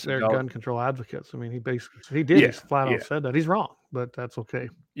they're gun control advocates. I mean, he did. He flat out said that. He's wrong, but that's okay.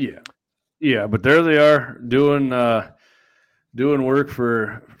 Yeah, but there they are doing work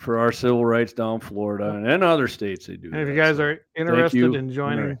for our civil rights down Florida and other states. They do. And if you guys are interested in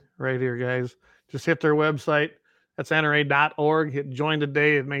joining, right here, guys, just hit their website. That's NRA.org. Hit join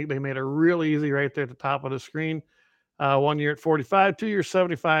today. They made it real easy right there at the top of the screen. 1 year at 45, 2 years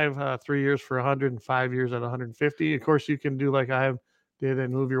 75, 3 years for 100, and 5 years at 150. Of course, you can do like I did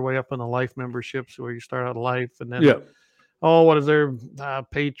and move your way up in the life memberships where you start out life and then what is their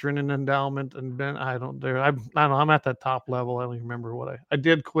patron and endowment and then I don't know. I'm at that top level. I don't even remember what I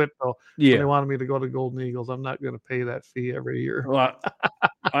did quit though. Yeah, they wanted me to go to Golden Eagles. I'm not going to pay that fee every year. Well,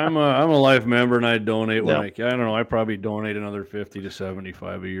 I'm a life member and I donate when I don't know. I probably donate another 50 to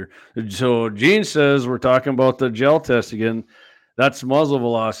 75 a year. So Gene says we're talking about the gel test again. That's muzzle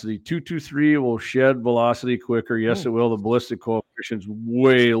velocity. 223 will shed velocity quicker. Yes, it will. The ballistic coefficient's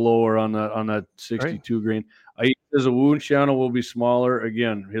way lower on that 62 grain. I says a wound channel will be smaller.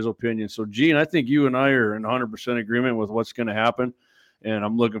 Again, his opinion. So Gene, I think you and I are in 100% agreement with what's going to happen, and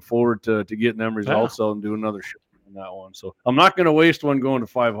I'm looking forward to getting them results out and do another show on that one. So I'm not going to waste one going to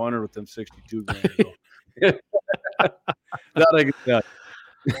 500 with them 62 grain. That I get.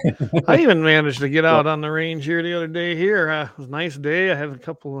 I even managed to get out on the range here the other day. It was a nice day. I had a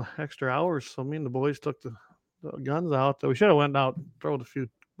couple of extra hours, so me and the boys took the guns out. We should have went out, thrown a few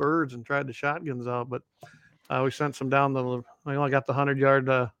birds, and tried the shotguns out, but we sent some down I got the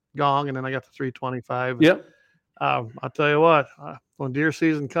 100-yard gong, and then I got the 325. Yep. I'll tell you what, when deer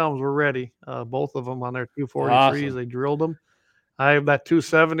season comes, we're ready. Both of them on their 243s, awesome. They drilled them. I have that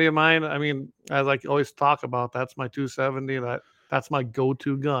 270 of mine. I mean, as I always talk about, that's my 270. That's my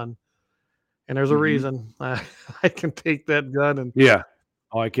go-to gun. And there's a reason I can take that gun. And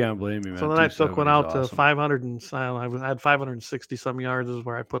I can't blame you, man. So then I took one out to 500 and I had 560 some yards is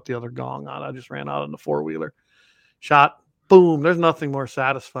where I put the other gong on. I just ran out on the four-wheeler. Shot, boom. There's nothing more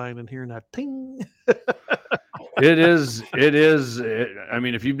satisfying than hearing that ting. It is. I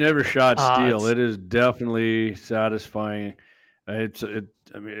mean, if you've never shot steel, it is definitely satisfying.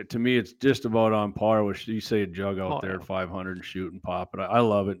 To me, it's just about on par with you say a jug out there at 500 and shoot and pop. But I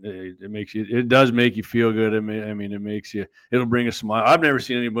love it. It does make you feel good. It'll bring a smile. I've never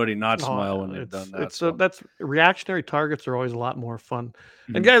seen anybody not smile when they've done that. That's reactionary targets are always a lot more fun.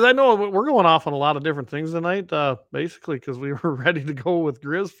 Mm-hmm. And guys, I know we're going off on a lot of different things tonight, basically because we were ready to go with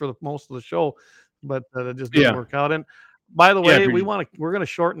Grizz for most of the show, but it just didn't work out. And by the way, we're going to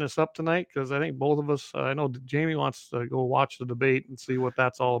shorten this up tonight because I think both of us, I know Jamie wants to go watch the debate and see what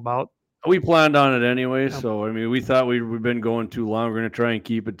that's all about. We planned on it anyway. Yeah. So, I mean, we thought we've been going too long. We're going to try and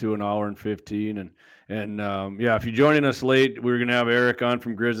keep it to an hour and 15. And if you're joining us late, we were going to have Eric on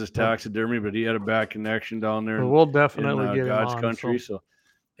from Grizz's Taxidermy, but he had a bad connection down there. We'll definitely get God's him on, country. So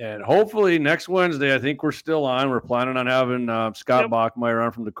And hopefully next Wednesday, I think we're still on. We're planning on having Scott Bachmeyer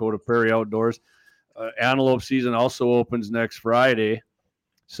on from Dakota Prairie Outdoors. Antelope season also opens next Friday.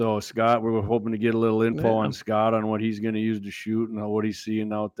 So Scott, we're hoping to get a little info on Scott on what he's going to use to shoot and what he's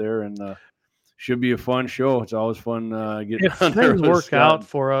seeing out there. And should be a fun show. It's always fun getting if on there things with work Scott. out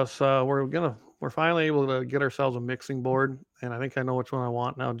for us, we're finally able to get ourselves a mixing board, and I think I know which one I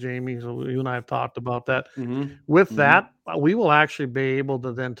want now, Jamie. So you and I have talked about that. With that, we will actually be able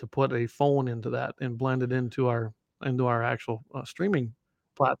to then to put a phone into that and blend it into our actual streaming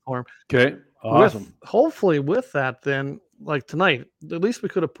platform. Okay, awesome. Hopefully with that, then like tonight, at least we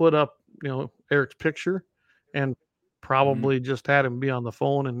could have put up Eric's picture, and probably just had him be on the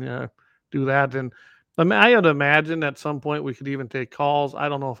phone and do that. And I mean, I would imagine at some point we could even take calls. I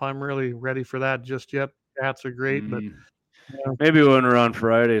don't know if I'm really ready for that just yet. Chats are great, but maybe when we're on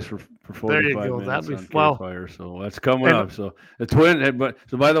Fridays for 45 minutes That'd be on K-Fire. So that's coming and- up. So the Twins,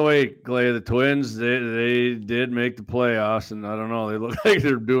 so by the way, Clay, the Twins, they did make the playoffs, and I don't know, they look like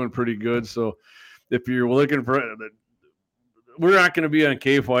they're doing pretty good. So if you're looking for, we're not going to be on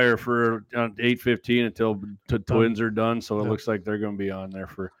K-Fire for 8:15 until the Twins are done. So it looks like they're going to be on there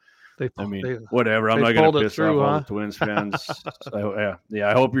for. Whatever. I'm not going to piss off all the Twins fans. So,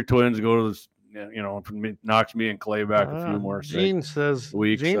 I hope your Twins go to this. Knocks me and Clay back a few more. Gene says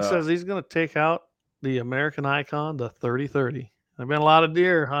he's going to take out the American Icon, the 30-30. There've been a lot of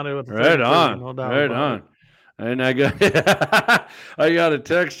deer hunted with the 30-30, no doubt. Right on. And I got a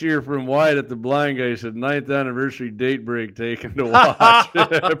text here from Wyatt at the Blind Guy. He said 9th anniversary date break taken to watch.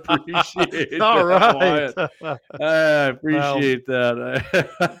 Appreciate that, all right. Wyatt. I appreciate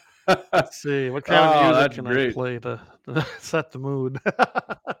that. Let's see. What kind of music can I play to set the mood?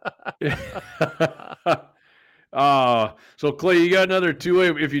 So Clay, you got another two-way.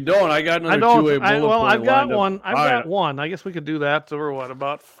 If you don't, I got another two-way bullet point. I've got one. I've got one. I guess we could do that. So we're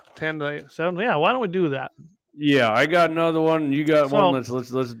about 10 to 7. Yeah, why don't we do that? Yeah, I got another one. You got one. Let's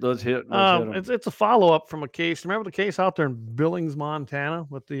hit. It's a follow-up from a case. Remember the case out there in Billings, Montana,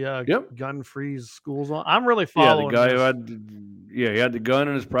 with the gun-free schools on? I'm really following. Yeah, the guy who had, he had the gun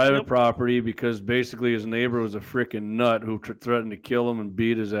in his private property because basically his neighbor was a freaking nut who threatened to kill him and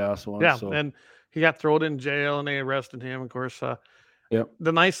beat his ass once. Yeah, and he got thrown in jail and they arrested him. Of course,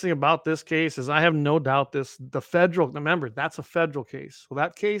 the nice thing about this case is I have no doubt remember, that's a federal case. So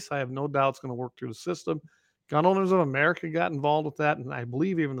that case, I have no doubt it's going to work through the system. Gun Owners of America got involved with that, and I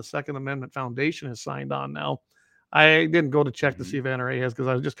believe even the Second Amendment Foundation has signed on now. I didn't go to check to see if NRA has because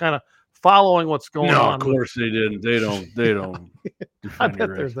I was just kind of following what's going on. No, of course they didn't. They don't. I bet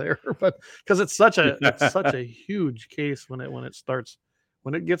they're there, but because it's such a huge case when it starts.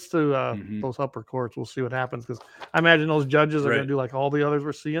 When it gets to those upper courts, we'll see what happens because I imagine those judges are going to do like all the others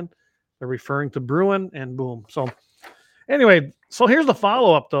we're seeing. They're referring to Bruin and boom. So anyway, so here's the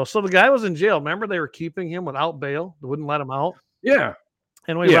follow-up, though. So the guy was in jail. Remember, they were keeping him without bail. They wouldn't let him out. Yeah.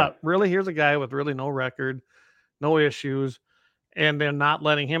 And we thought, really, here's a guy with really no record, no issues, and they're not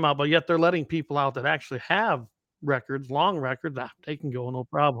letting him out. But yet they're letting people out that actually have records, long records. They can go, no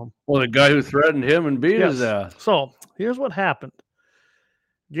problem. Well, the guy who threatened him and beat his ass. So here's what happened.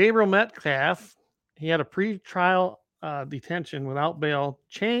 Gabriel Metcalf, he had a pre-trial detention without bail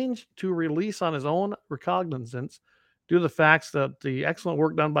changed to release on his own recognizance due to the facts that the excellent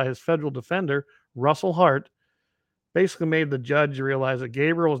work done by his federal defender, Russell Hart, basically made the judge realize that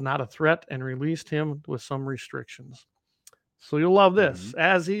Gabriel was not a threat and released him with some restrictions. So you'll love this.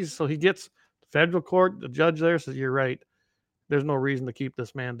 He gets federal court, the judge there says, you're right. There's no reason to keep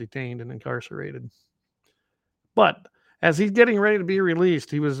this man detained and incarcerated. But as he's getting ready to be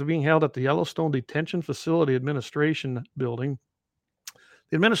released, he was being held at the Yellowstone Detention Facility Administration building.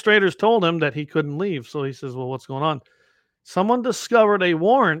 The administrators told him that he couldn't leave. So he says, well, what's going on? Someone discovered a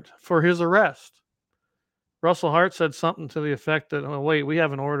warrant for his arrest. Russell Hart said something to the effect that, oh, wait, we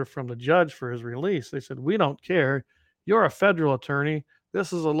have an order from the judge for his release. They said, we don't care. You're a federal attorney.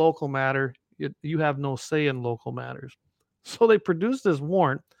 This is a local matter. You have no say in local matters. So they produced this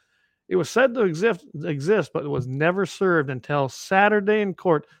warrant. It was said to exist, but it was never served until Saturday in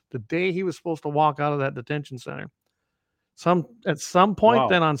court, the day he was supposed to walk out of that detention center. At some point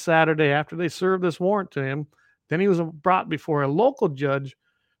then on Saturday, after they served this warrant to him, then he was brought before a local judge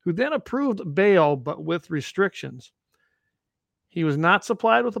who then approved bail, but with restrictions. He was not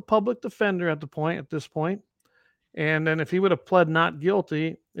supplied with a public defender at this point. And then if he would have pled not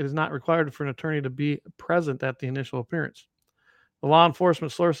guilty, it is not required for an attorney to be present at the initial appearance. The law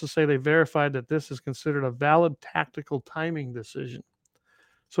enforcement sources say they verified that this is considered a valid tactical timing decision.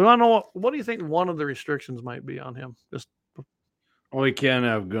 So I don't know, what do you think one of the restrictions might be on him? He can't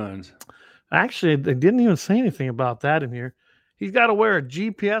have guns. Actually, they didn't even say anything about that in here. he's got to wear a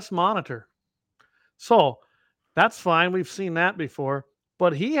GPS monitor. So that's fine. We've seen that before.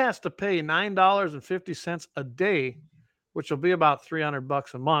 But he has to pay $9.50 a day, which will be about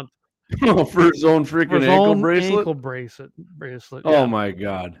 $300 a month For his own for freaking his ankle own bracelet. ankle bracelet. Oh Yeah. my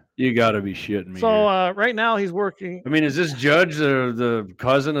God! You got to be shitting me. So here. right now he's working. I mean, is this judge the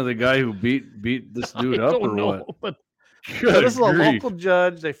cousin of the guy who beat this dude I up don't or know, what? but Good so this is a grief. local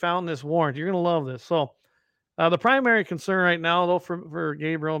judge. They found this warrant. You're gonna love this. So the primary concern right now, though, for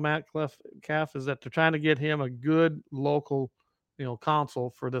Gabriel Metcalf is that they're trying to get him a good local,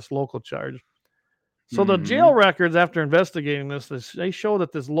 counsel for this local charge. So the jail records, after investigating this, they show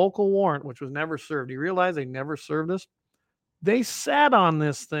that this local warrant, which was never served, you realize they never served this? They sat on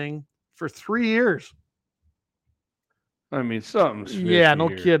this thing for 3 years. I mean, something's fishy Yeah, no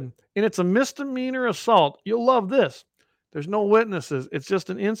here. kidding. And it's a misdemeanor assault. You'll love this. There's no witnesses. It's just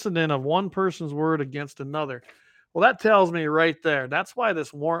an incident of one person's word against another. Well, that tells me right there. That's why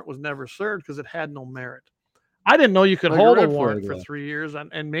this warrant was never served, because it had no merit. I didn't know you could Like a hold a red warrant flag for law. 3 years,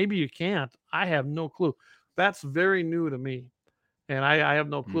 and maybe you can't. I have no clue. That's very new to me, and I have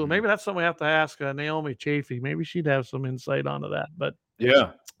no clue. Mhm. Maybe that's something we have to ask Naomi Chafee. Maybe she'd have some insight onto that. But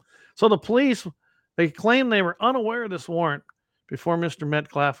Yeah. so the police, they claim they were unaware of this warrant before Mr.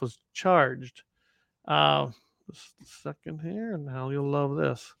 Metcalf was charged. Just a second here, and now you'll love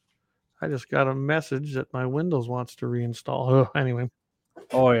this. I just got a message that my Windows wants to reinstall. Anyway.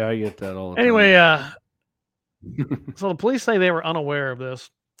 Oh yeah, I get that all the time. Anyway, so the police say they were unaware of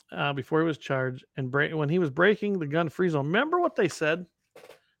this before he was charged, and when he was breaking the gun-free zone. Remember what they said?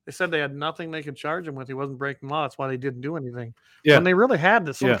 They said they had nothing they could charge him with. He wasn't breaking law. That's why they didn't do anything. Yeah. When they really had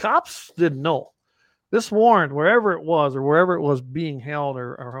this. So Yeah. the cops didn't know. This warrant, wherever it was, or wherever it was being held,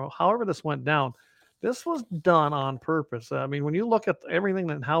 or however this went down, this was done on purpose. I mean, when you look at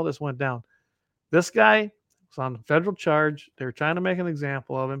everything and how this went down, this guy was on a federal charge. They were trying to make an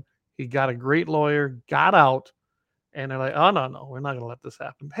example of him. He got a great lawyer, got out, and they're like, oh, no, we're not going to let this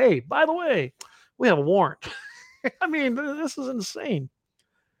happen. Hey, by the way, we have a warrant. I mean, this is insane.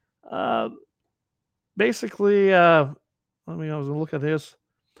 Basically, I was going to look at this.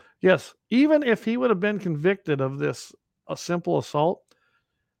 Yes, even if he would have been convicted of a simple assault,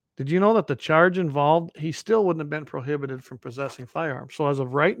 did you know that the charge involved, he still wouldn't have been prohibited from possessing firearms? So as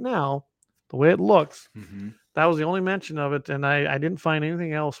of right now, the way it looks, that was the only mention of it, and I didn't find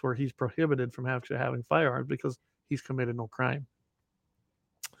anything else where he's prohibited from actually having firearms because he's committed no crime.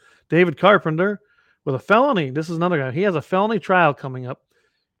 David Carpenter with a felony. This is another guy. He has a felony trial coming up.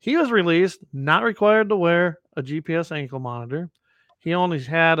 He was released, not required to wear a GPS ankle monitor. He only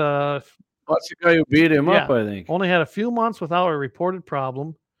had That's the guy who beat him up, I think. only had a few months without a reported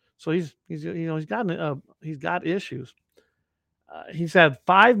problem. So he's got issues. He's had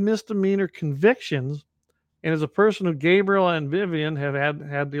 5 misdemeanor convictions, and is a person who Gabriel and Vivian have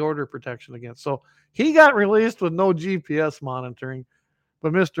had the order of protection against. So he got released with no GPS monitoring,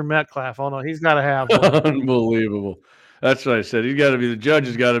 but Mr. Metcalf, oh no, he's got to have one. Unbelievable. That's what I said. He's got to be the judge.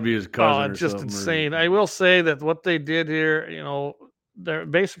 Has got to be his cousin. Oh, it's just insane. I will say that what they did here, they're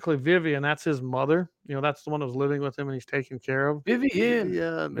basically Vivian. That's his mother. That's the one who's living with him and he's taking care of. Vivian.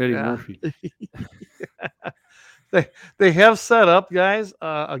 Yeah, Eddie Murphy. They have set up, guys,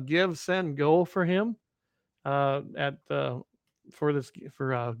 a give, send, go for him for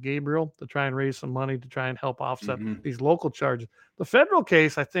Gabriel to try and raise some money to try and help offset these local charges. The federal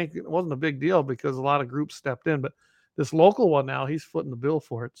case, I think, it wasn't a big deal because a lot of groups stepped in, but this local one now, he's footing the bill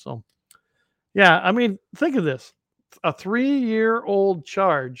for it. So, yeah, I mean, think of this: a 3-year-old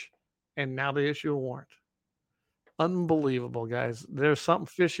charge, and now they issue a warrant. Unbelievable, guys. There's something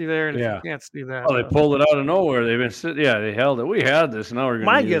fishy there, and if you can't see that, they pulled it out of nowhere. They've been sitting. Yeah, they held it. We had this. Now we're going to.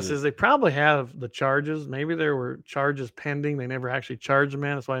 My guess is they probably have the charges. Maybe there were charges pending. They never actually charged the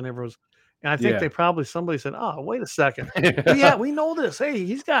man. That's why I never was. And I think somebody said, "Oh, wait a second. Yeah, we know this. Hey,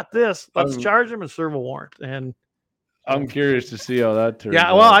 he's got this. Let's charge him and serve a warrant." And I'm curious to see how that turns.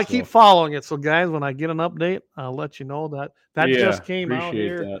 Yeah, well, I keep following it. So, guys, when I get an update, I'll let you know that just came out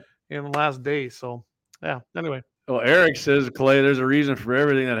here in the last day. So, yeah. Anyway. Well, Eric says, Clay, there's a reason for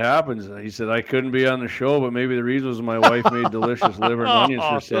everything that happens. He said, I couldn't be on the show, but maybe the reason was my wife made delicious liver and onions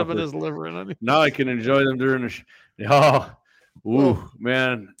for supper. His liver and onions. Now I can enjoy them during the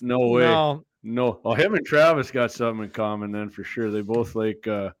man, no way. No. Oh, him and Travis got something in common then for sure. They both like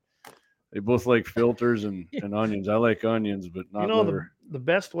filters and onions. I like onions, but not liver. The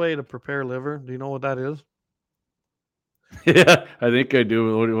best way to prepare liver, do you know what that is? Yeah, I think I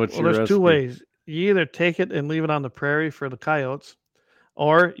do. What's your there's recipe? 2 ways. You either take it and leave it on the prairie for the coyotes,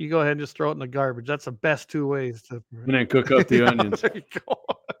 or you go ahead and just throw it in the garbage. That's the best 2 ways to. And then cook up the onions. There you go.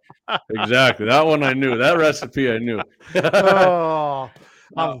 Exactly. That one I knew. That recipe I knew. Oh,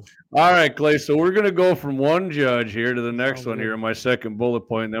 All right, Clay. So we're going to go from one judge here to the next Sounds one good. here in my second bullet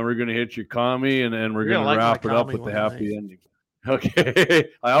point. And then we're going to hit your commie, and then we're You're going gonna to like my wrap it up commie with the one happy night. ending. Okay.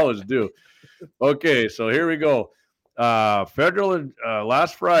 I always do. Okay. So here we go.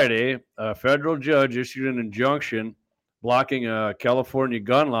 Last Friday, a federal judge issued an injunction blocking a California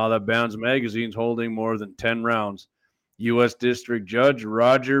gun law that bans magazines holding more than 10 rounds. U.S. District Judge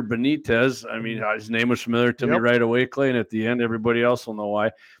Roger Benitez, I mean, his name was familiar to me Yep. right away, Clay, and at the end, everybody else will know why.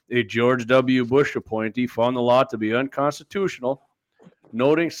 A George W. Bush appointee found the law to be unconstitutional,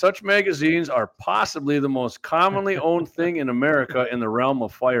 noting such magazines are possibly the most commonly owned thing in America in the realm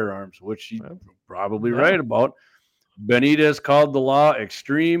of firearms, which he's probably right about. Benitez called the law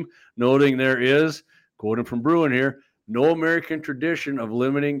extreme, noting there is, quoting from Bruin here, no American tradition of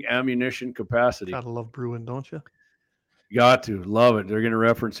limiting ammunition capacity. Gotta love Bruin, don't you? Got to love it. They're going to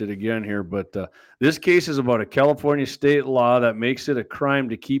reference it again here, but this case is about a California state law that makes it a crime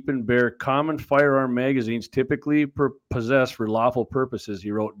to keep and bear common firearm magazines typically possessed for lawful purposes.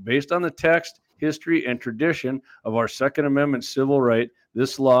 He wrote, based on the text, history, and tradition of our Second Amendment civil right,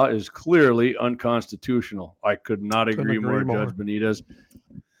 this law is clearly unconstitutional. I could not agree more, Judge Benitez.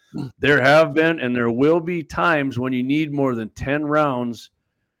 There have been and there will be times when you need more than 10 rounds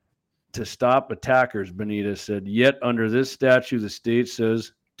to stop attackers, Benitez said. Yet under this statute, the state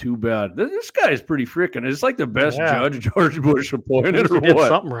says, too bad. This guy is pretty freaking. It's like the best judge George Bush appointed, or what?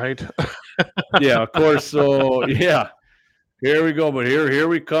 Something right. Yeah, of course. So yeah, here we go. But here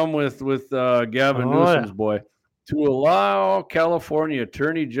we come with Gavin Newsom's boy. To allow California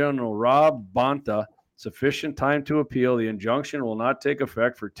Attorney General Rob Bonta sufficient time to appeal, the injunction will not take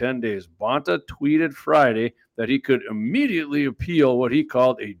effect for 10 days. Bonta tweeted Friday that he could immediately appeal what he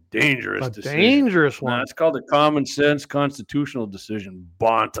called a dangerous decision. Dangerous one. Now, it's called a common sense constitutional decision,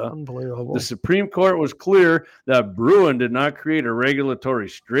 Bonta. Unbelievable. The Supreme Court was clear that Bruin did not create a regulatory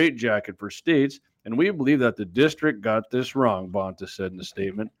straitjacket for states, and we believe that the district got this wrong, Bonta said in the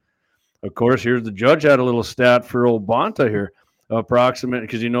statement. Of course, here's the judge had a little stat for old Bonta here. Approximate,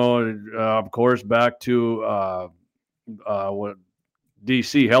 because of course, back to what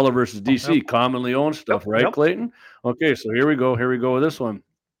DC, Heller versus DC, commonly owned stuff, right, Clayton? Okay, so here we go with this one.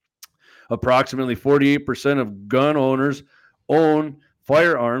 Approximately 48% of gun owners own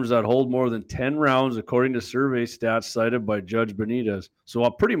firearms that hold more than 10 rounds, according to survey stats cited by Judge Benitez. So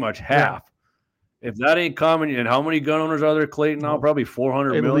pretty much half. If that ain't common, and how many gun owners are there, Clayton? Now probably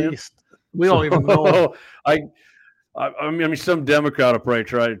 400 million. At least. We don't even know. I mean, some Democrat will probably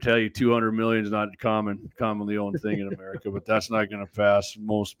try to tell you 200 million is not commonly owned thing in America, but that's not going to pass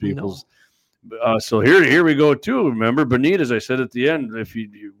most people's. No. So here we go too. Remember Benitez? I said at the end, this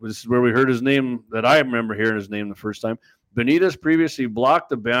is where we heard his name. That I remember hearing his name the first time. Benitez previously blocked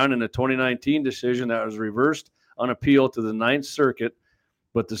the ban in a 2019 decision that was reversed on appeal to the Ninth Circuit,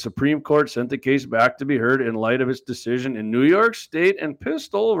 but the Supreme Court sent the case back to be heard in light of its decision in New York State and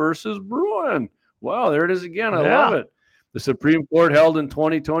Pistol versus Bruin. Wow, there it is again. I love it. The Supreme Court held in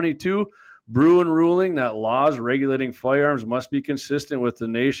 2022 Bruin ruling that laws regulating firearms must be consistent with the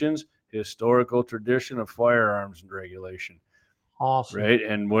nation's historical tradition of firearms regulation. Awesome. Right?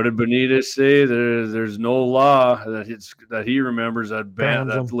 And what did Benitez say? There's no law that he remembers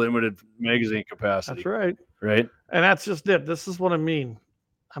that limited magazine capacity. That's right. Right? And that's just it. This is what I mean.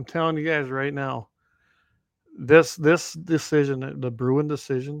 I'm telling you guys right now. This decision, the Bruin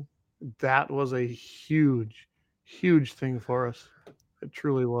decision, that was a huge thing for us. It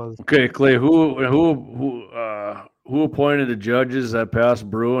truly was. Okay, Clay, who appointed the judges that passed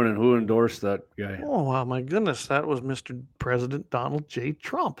Bruin, and who endorsed that guy? Oh, wow, my goodness. That was Mr. President Donald J.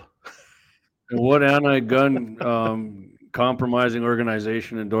 Trump. And what anti-gun compromising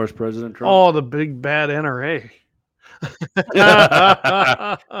organization endorsed President Trump? Oh, the big bad NRA.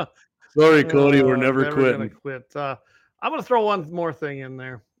 Sorry, Cody, we're never quitting. Quit. I'm going to throw one more thing in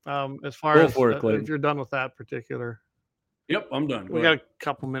there. As far as if you're done with that particular. Yep, I'm done. We got a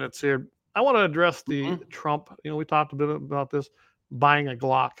couple minutes here. I want to address the Trump. We talked a bit about this buying a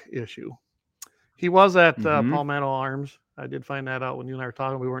Glock issue. He was at Palmetto Arms. I did find that out when you and I were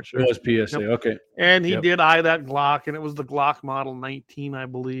talking. We weren't sure. It was PSA. Okay. And he did eye that Glock, and it was the Glock Model 19, I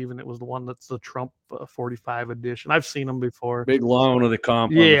believe, and it was the one that's the Trump 45 edition. I've seen them before. Big long one with the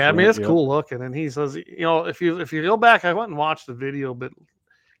comp. Yeah, I mean it's cool looking. And he says, if you go back, I went and watched the video, but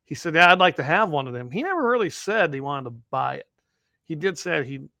he said, yeah, I'd like to have one of them. He never really said he wanted to buy it. He did say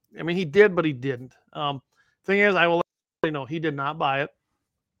he did, but he didn't. Thing is, I will let you know he did not buy it.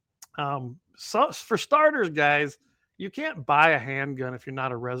 So for starters, guys, you can't buy a handgun if you're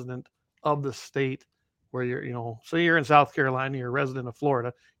not a resident of the state where you're, say you're in South Carolina, you're a resident of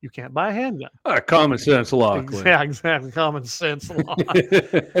Florida, you can't buy a handgun. Common sense law. Exactly. Common sense law.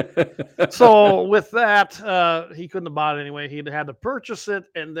 So with that, he couldn't have bought it anyway. He'd had to purchase it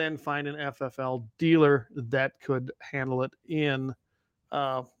and then find an FFL dealer that could handle it in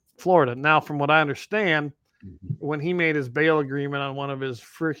Florida. Now, from what I understand, when he made his bail agreement on one of his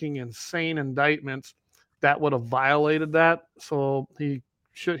freaking insane indictments, that would have violated that. So he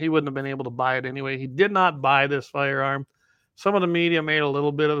wouldn't have been able to buy it anyway. He did not buy this firearm. Some of the media made a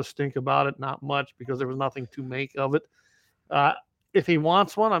little bit of a stink about it, not much, because there was nothing to make of it. If he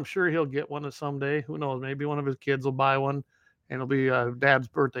wants one, I'm sure he'll get one someday. Who knows? Maybe one of his kids will buy one, and it'll be Dad's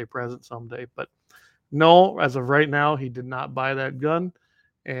birthday present someday. But no, as of right now, he did not buy that gun.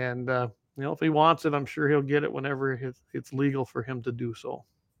 And if he wants it, I'm sure he'll get it whenever it's legal for him to do so.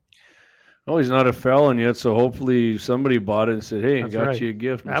 Oh, he's not a felon yet, so hopefully somebody bought it and said, "Hey, That's got right. you a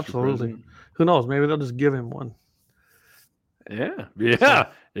gift." Mr. Absolutely. President." Who knows? Maybe they'll just give him one. Yeah, they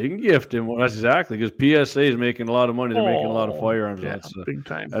can gift him one. That's exactly, because PSA is making a lot of money. They're making a lot of firearms. Yeah, That's big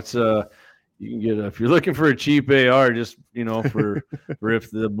time. That's you can get if you're looking for a cheap AR, just for if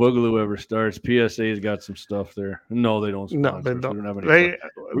the Boogaloo ever starts, PSA's got some stuff there. No, they don't sponsor. No, they us. don't. We don't have any.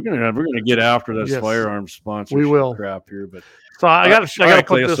 We're gonna get after this Yes, firearms sponsorship we will. crap here, but So I got to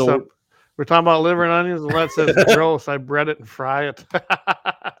put this so up. We're talking about liver and onions, and that says gross. I bread it and fry it.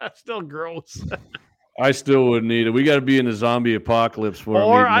 Still gross. I still wouldn't eat it. We got to be in the zombie apocalypse for it.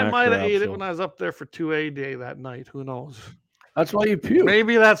 Or I might have ate it when I was up there for 2A day that night. Who knows? That's why you puke.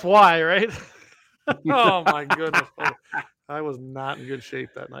 Maybe that's why, right? Oh my goodness. I was not in good shape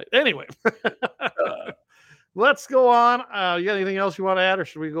that night. Anyway, let's go on. You got anything else you want to add, or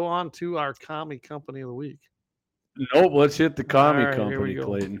should we go on to our commie company of the week? Nope. Let's hit the commie All right, here we company, go.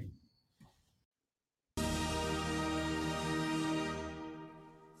 Clayton.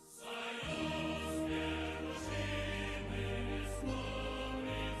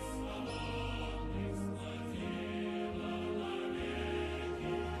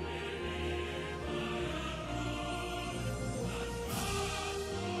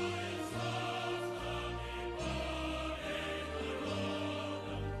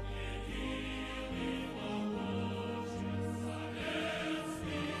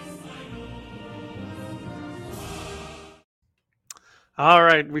 All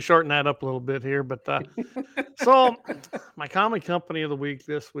right, we shortened that up a little bit here, but so my comic company of the week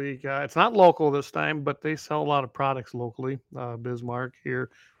this week, it's not local this time, but they sell a lot of products locally, Bismarck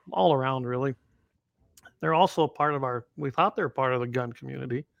here, all around really. They're also a part of we thought they were part of the gun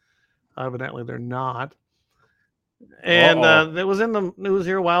community. Evidently they're not. And it was in the news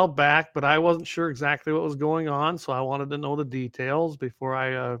here a while back, but I wasn't sure exactly what was going on, so I wanted to know the details before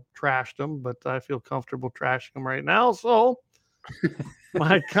I trashed them, but I feel comfortable trashing them right now, so...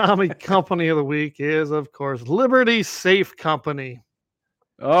 My comic company of the week is, of course, Liberty Safe Company.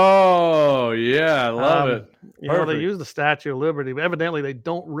 Oh, yeah, I love it. They use the Statue of Liberty, but evidently they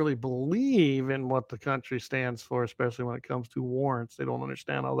don't really believe in what the country stands for, especially when it comes to warrants. They don't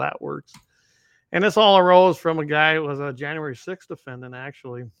understand how that works. And this all arose from a guy who was a January 6th defendant,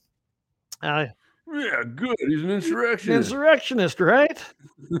 actually. Yeah, good. He's an insurrectionist. Insurrectionist, right?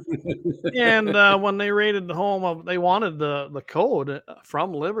 And when they raided the home, they wanted the code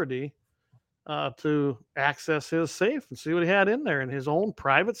from Liberty to access his safe and see what he had in there in his own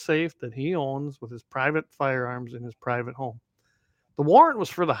private safe that he owns with his private firearms in his private home. The warrant was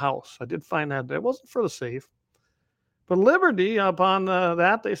for the house. I did find that it wasn't for the safe. But Liberty, upon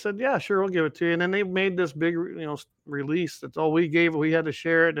that, they said, "Yeah, sure, we'll give it to you." And then they made this big, release. That's all we gave. We had to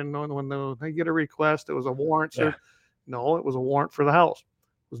share it. And when they get a request, it was a warrant. Yeah. No, it was a warrant for the house.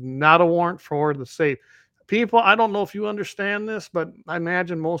 It was not a warrant for the safe. People, I don't know if you understand this, but I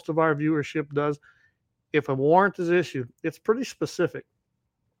imagine most of our viewership does. If a warrant is issued, it's pretty specific.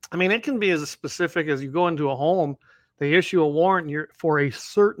 I mean, it can be as specific as you go into a home. They issue a warrant for a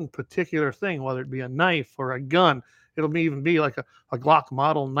certain particular thing, whether it be a knife or a gun. It'll even be like a Glock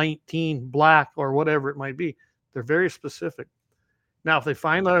Model 19 black or whatever it might be. They're very specific. Now, if they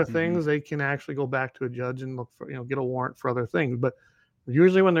find other things, they can actually go back to a judge and look for, get a warrant for other things. But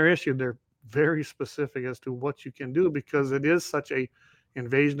usually when they're issued, they're very specific as to what you can do, because it is such a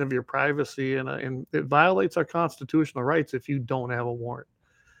invasion of your privacy, and it violates our constitutional rights if you don't have a warrant.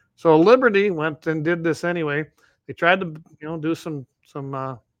 So Liberty went and did this anyway. They tried to, do some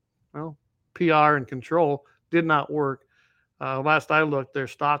PR and control. Did not work. Last I looked, their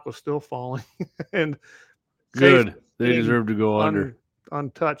stock was still falling, and good. They deserve to go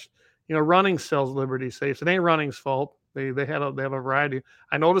untouched. Running sells Liberty safes. It ain't Running's fault. They have a variety.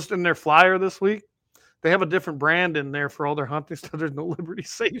 I noticed in their flyer this week, they have a different brand in there for all their hunting stuff. There's no Liberty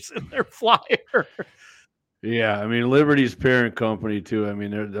safes in their flyer. Yeah, I mean Liberty's parent company too. I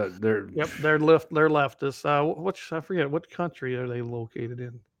mean they're Yep, they're leftists. I forget what country are they located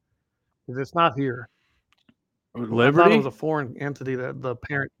in? 'Cause it's not here. I thought it was a Liberty. foreign entity that the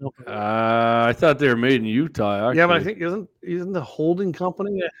parent company. I thought they were made in Utah Yeah, but I actually. think isn't the holding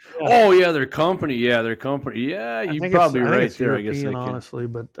company? Yeah, Oh yeah, their company. Yeah, their company. Yeah, I you're think it's probably right there. I guess European, I can. honestly,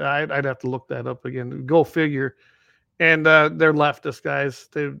 but I'd have to look that up again. Go figure. And they're leftist guys.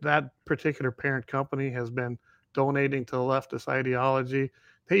 That particular parent company has been donating to the leftist ideology.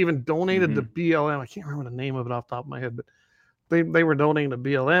 They even donated to Mhm. BLM. I can't remember the name of it off the top of my head, but they were donating to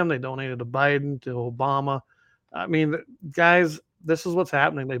BLM. They donated to Biden, to Obama. I mean, guys, this is what's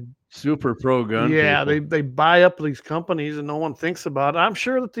happening. Super pro gun Yeah, people. they buy up these companies and no one thinks about it. I'm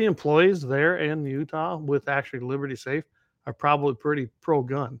sure that the employees there in Utah with actually Liberty Safe are probably pretty pro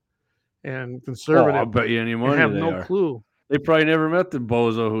gun and Oh, I'll conservative bet you any and money have they no are. clue. They probably never met the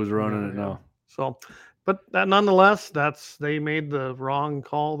bozo who's running Never it have. now. So, but nonetheless, they made the wrong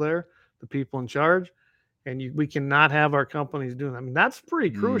call there, the people in charge, and we cannot have our companies doing that. I mean, that's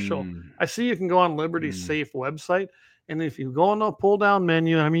pretty crucial. Mm. I see you can go on Liberty's Mm. Safe website, and if you go on the pull down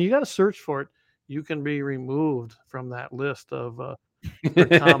menu, I mean, you got to search for it. You can be removed from that list of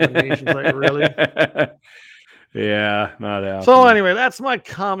combinations. Like, really? Yeah, not So happening. anyway, that's my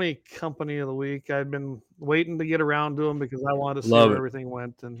commie company of the week. I've been waiting to get around to them because I wanted to see Love where it. everything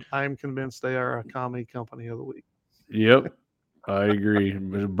went, and I'm convinced they are a commie company of the week. Yep. I agree.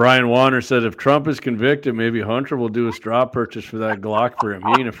 Brian Warner said if Trump is convicted, maybe Hunter will do a straw purchase for that Glock for him.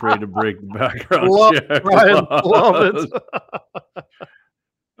 He ain't afraid to break the background check Brian, love it. laws.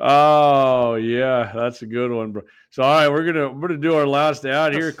 Oh yeah, that's a good one, bro. So all right, we're gonna do our last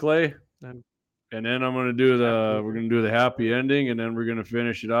ad here, Yes. Clay, And and then I'm gonna do Happy we're gonna do the happy ending, and then we're gonna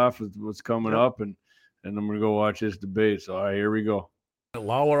finish it off with what's coming Yep. up, and I'm gonna go watch this debate. So all right, here we go.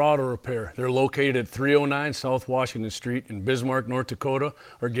 Lauer Auto Repair. They're located at 309 South Washington Street in Bismarck, North Dakota,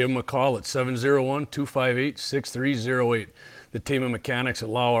 or give them a call at 701-258-6308. The team of mechanics at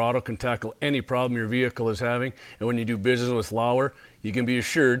Lauer Auto can tackle any problem your vehicle is having, and when you do business with Lauer, you can be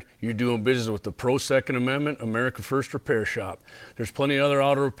assured you're doing business with the Pro Second Amendment America First Repair Shop. There's plenty of other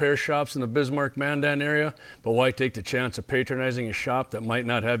auto repair shops in the Bismarck-Mandan area, but why take the chance of patronizing a shop that might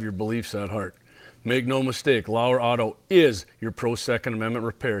not have your beliefs at heart? Make no mistake, Lauer Auto is your Pro Second Amendment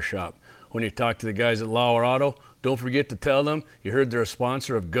repair shop. When you talk to the guys at Lauer Auto, don't forget to tell them you heard they're a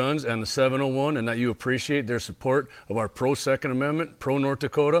sponsor of Guns and the 701 and that you appreciate their support of our Pro Second Amendment, Pro North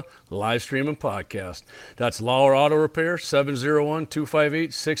Dakota live stream and podcast. That's Lauer Auto Repair,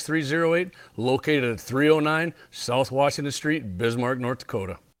 701-258-6308, located at 309 South Washington Street, Bismarck, North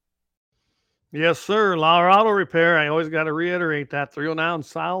Dakota. yes, sir. Lauer Auto Repair. I always got to reiterate that 309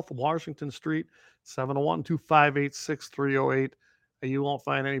 South Washington Street, 701-258-6308. You won't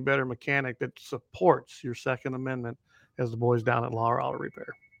find any better mechanic that supports your Second Amendment as the boys down at Lauer Auto Repair.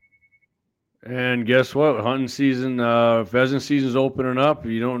 And guess what? Hunting season, pheasant season's opening up.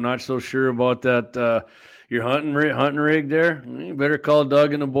 You don't not so sure about that. Your hunting rig there. You better call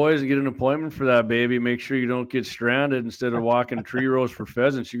Doug and the boys and get an appointment for that baby. Make sure you don't get stranded. Instead of walking tree rows for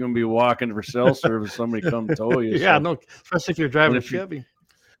pheasants, you're gonna be walking for cell service. Somebody come tow you. Yeah, so. no, especially if you're driving a if you- Chevy.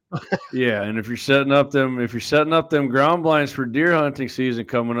 Yeah, and if you're setting up them ground blinds for deer hunting season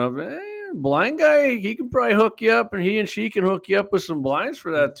coming up, blind guy, he can probably hook you up, and he and she can hook you up with some blinds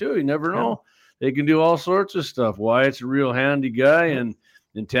for that too. You never know. They can do all sorts of stuff. Wyatt's a real handy guy, and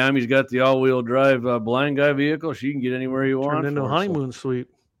Tammy's got the all-wheel drive blind guy vehicle. She can get anywhere you want. Turned into a honeymoon suite.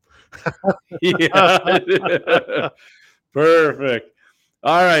 Yeah. Perfect.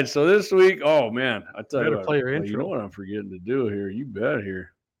 All right. So this week, oh man, I tell you Better what, play your you know intro. what I'm forgetting to do here. You bet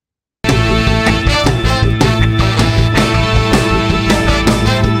here.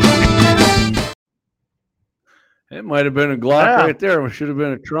 It might have been a Glock Yeah. right there. It should have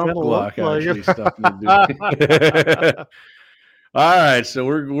been a Trump Kinda Glock looked like actually it. stuck in the dude. All right, so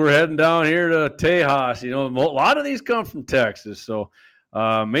we're heading down here to Tejas. You know, a lot of these come from Texas. So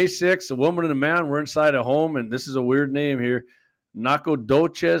May 6th, a woman and a man were inside a home, and this is a weird name here,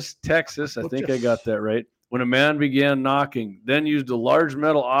 Nacogdoches, Texas. I think I got that right. When a man began knocking, then used a large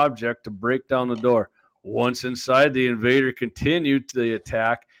metal object to break down the door. Once inside, the invader continued the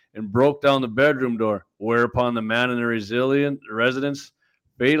attack and broke down the bedroom door, whereupon the man in the residence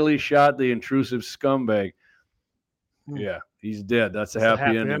fatally shot the intrusive scumbag. Yeah, he's dead. That's a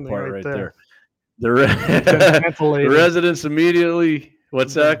happy ending part right there. The residents immediately,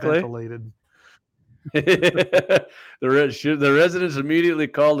 what's that, Clay? The residents immediately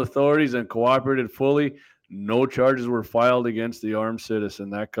called authorities and cooperated fully. No charges were filed against the armed citizen.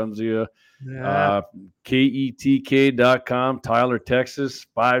 That comes to you. Yeah. KETK.com, Tyler, Texas,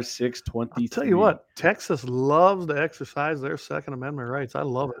 5623. I'll tell you what, Texas loves to exercise their Second Amendment rights. I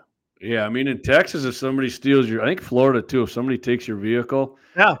love it. Yeah, I mean, in Texas, if somebody steals I think Florida too, if somebody takes your vehicle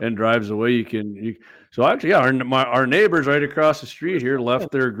Yeah. and drives away, so actually, yeah, our neighbors right across the street here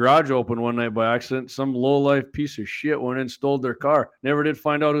left their garage open one night by accident. Some low-life piece of shit went in and stole their car. Never did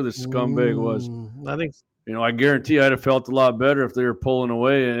find out who the scumbag was. I think, I guarantee I'd have felt a lot better if they were pulling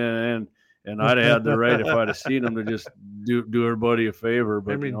away and I'd have had the right if I'd have seen them to just do everybody a favor.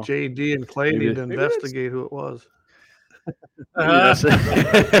 But maybe JD and Clay need to investigate who it was.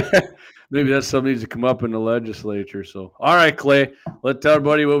 Maybe that's something that needs to come up in the legislature. So, all right, Clay, let's tell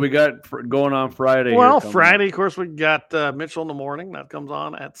everybody what we got going on Friday. Well, Friday, of course, we got Mitchell in the morning. That comes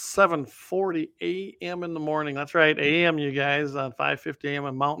on at 7:40 a.m. in the morning. That's right, a.m. you guys, on 5:50 a.m.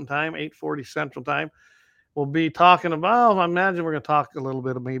 on Mountain Time, 8:40 Central Time. We'll be talking about, I imagine we're going to talk a little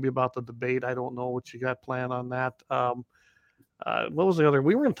bit maybe about the debate. I don't know what you got planned on that. What was the other?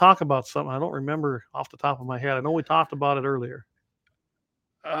 We were going to talk about something. I don't remember off the top of my head. I know we talked about it earlier.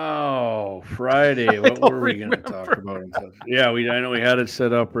 Oh, Friday. What were we going to talk about? Yeah, I know we had it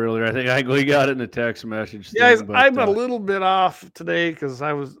set up earlier. I think we got it in the text message. Guys, I'm a little bit off today because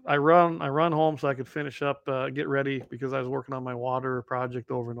I run home so I could finish up, get ready because I was working on my water project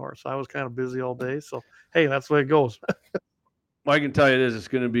over north. So I was kind of busy all day. So hey, that's the way it goes. Well, I can tell you this: it's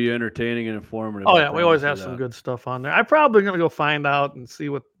going to be entertaining and informative. Oh yeah, we always have some good stuff on there. I'm probably going to go find out and see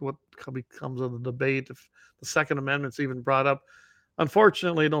what becomes of the debate, if the Second Amendment's even brought up.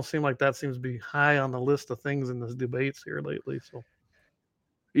 Unfortunately, it don't seem like that seems to be high on the list of things in the debates here lately. So,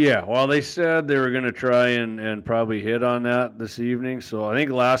 yeah, well, they said they were going to try and probably hit on that this evening. So I think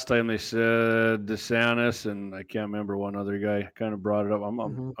last time they said DeSantis, and I can't remember one other guy kind of brought it up.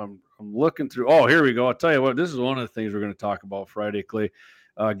 I'm looking through. Oh, here we go. I'll tell you what. This is one of the things we're going to talk about Friday, Clay.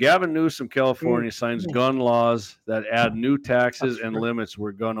 Gavin Newsom, California, signs gun laws that add new taxes and limits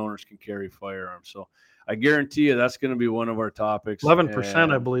where gun owners can carry firearms. So I guarantee you that's going to be one of our topics.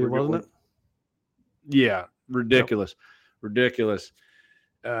 11%, I believe, wasn't it? Yeah, ridiculous, ridiculous.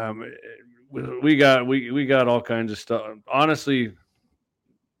 We got all kinds of stuff. Honestly,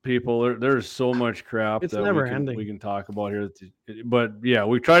 people, there's so much crap it's that never ending. we can talk about here. But yeah,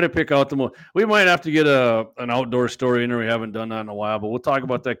 we try to pick out the most. We might have to get an outdoor story in there. We haven't done that in a while, but we'll talk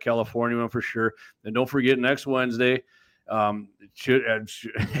about that California one for sure. And don't forget, next Wednesday,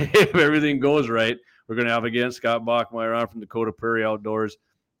 if everything goes right, we're going to have again Scott Bachmeyer on from Dakota Prairie Outdoors.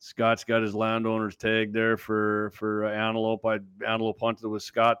 Scott's got his landowner's tag there for antelope. I antelope hunted with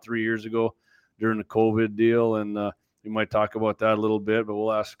Scott 3 years ago during the COVID deal, and we might talk about that a little bit. But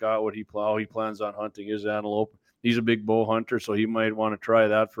we'll ask Scott how he plans on hunting his antelope. He's a big bow hunter, so he might want to try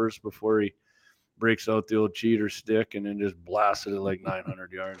that first before he breaks out the old cheater stick and then just blasts it at like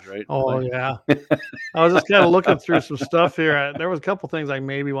 900 yards, right? Oh, yeah. I was just kind of looking through some stuff here. There was a couple things I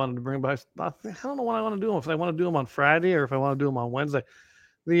maybe wanted to bring, but I don't know what I want to do. If I want to do them on Friday or if I want to do them on Wednesday.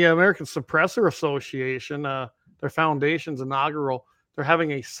 The American Suppressor Association, their foundation's inaugural, they're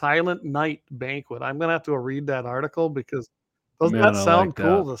having a silent night banquet. I'm going to have to read that article because doesn't that sound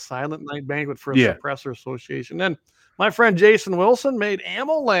cool? The silent night banquet for a suppressor association. Then my friend Jason Wilson made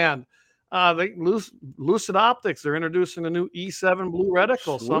Ammo Land. Lucid Optics, they're introducing a new E7 blue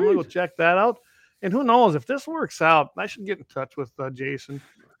reticle. So I'm going to go check that out. And who knows, if this works out, I should get in touch with Jason,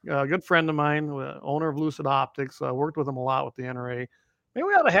 a good friend of mine, owner of Lucid Optics. I worked with him a lot with the NRA. Maybe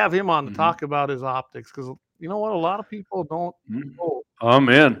we ought to have him on to talk about his optics because you know what? A lot of people don't know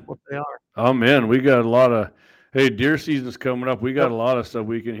what they are. Oh, man. We got a lot of deer season's coming up. We got a lot of stuff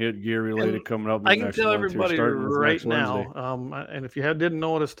we can hit gear related coming up. I can tell everybody right now, and if you didn't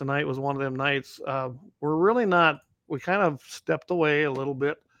notice, tonight was one of them nights. We're really not. We kind of stepped away a little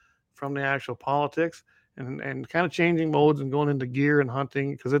bit from the actual politics and kind of changing modes and going into gear and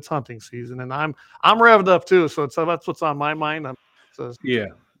hunting because it's hunting season, and I'm revved up too. So that's what's on my mind.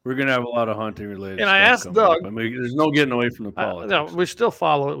 We're gonna have a lot of hunting related. And I asked Doug. I mean, there's no getting away from the politics. No, we still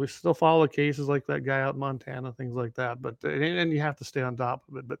follow it. We still follow cases like that guy out in Montana, things like that. But and you have to stay on top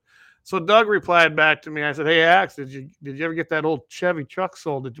of it. But so Doug replied back to me. I said, "Hey, Axe, did you ever get that old Chevy truck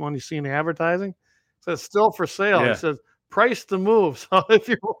sold? Did you see any advertising?" It says still for sale. He says price to move. So if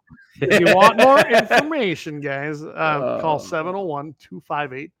you want more information, guys, call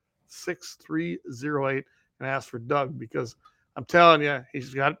 701-258-6308 and ask for Doug because I'm telling you,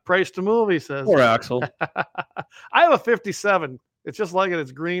 he's got price to move, he says. Poor Axel. I have a 57. It's just like it.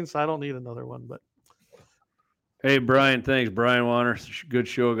 It's green, so I don't need another one. But Hey, Brian, thanks. Brian Warner, good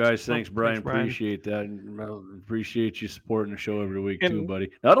show, guys. Thanks, Oh, Brian. thanks, Brian. Appreciate that. And appreciate you supporting the show every week too, And-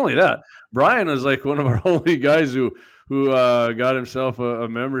 buddy. Not only that, Brian is like one of our only guys who got himself a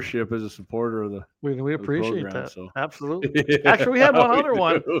membership as a supporter of the We appreciate program, that. so. Absolutely. Actually, we had one other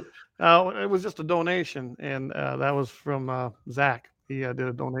one. do. It was just a donation, and that was from Zach. He did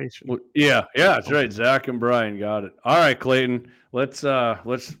a donation. Well, yeah, that's right. Zach and Brian got it. All right, Clayton. Let's.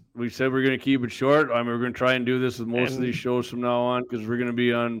 We said we're going to keep it short. I mean, we're going to try and do this with most of And- these shows from now on because we're going to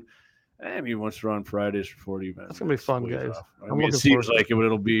be on. I mean, once we're on Fridays for 40 minutes. That's gonna be fun, ways guys. off. I I'm mean, it looking seems forward like it, but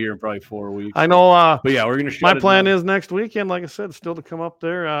it'll be here in probably 4 weeks. I know. But yeah, we're going to. My plan is next weekend, like I said, still to come up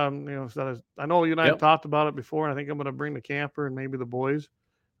there. I know you and I Yep. have talked about it before, and I think I'm going to bring the camper and maybe the boys.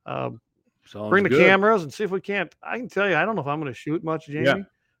 Sounds Bring the good. cameras and see if we can't. I can tell you, I don't know if I'm going to shoot much, Jamie. Yeah.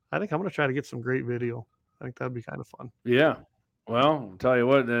 I think I'm going to try to get some great video. I think that'd be kind of fun. Yeah. Well, I'll tell you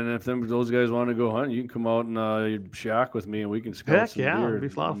what. Then if those guys want to go hunt, you can come out and shack with me, and we can scout Heck some yeah, deer it'd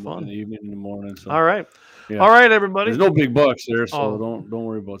be a lot of in fun. the evening, in the morning. So. All right. Yeah. All right, everybody. There's no big bucks there, so Oh. don't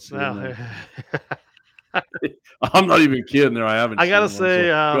worry about seeing them. Well, I'm not even kidding there. I haven't. I gotta seen one, say,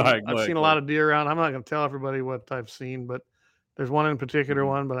 so go ahead, I've seen a lot of deer around. I'm not gonna tell everybody what I've seen, but there's one in particular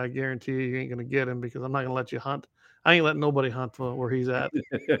one, but I guarantee you ain't gonna get him because I'm not gonna let you hunt. I ain't letting nobody hunt where he's at.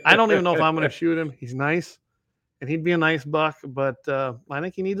 I don't even know if I'm gonna shoot him. He's nice, and he'd be a nice buck, but I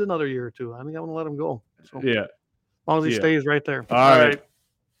think he needs another year or two. I think I'm gonna let him go. So Yeah. as long as he Yeah. stays right there. All right.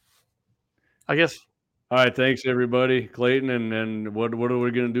 I guess. All right. Thanks, everybody. Clayton, and what are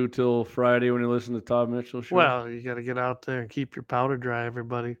we gonna do till Friday when you listen to Todd Mitchell show? Well, you got to get out there and keep your powder dry,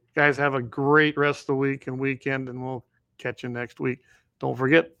 everybody. Guys, have a great rest of the week and weekend, and we'll catch you next week. Don't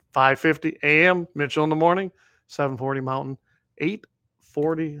forget, 5:50 a.m. Mitchell in the morning, 7:40 Mountain,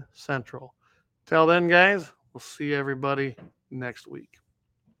 8:40 Central. Till then, guys, we'll see everybody next week.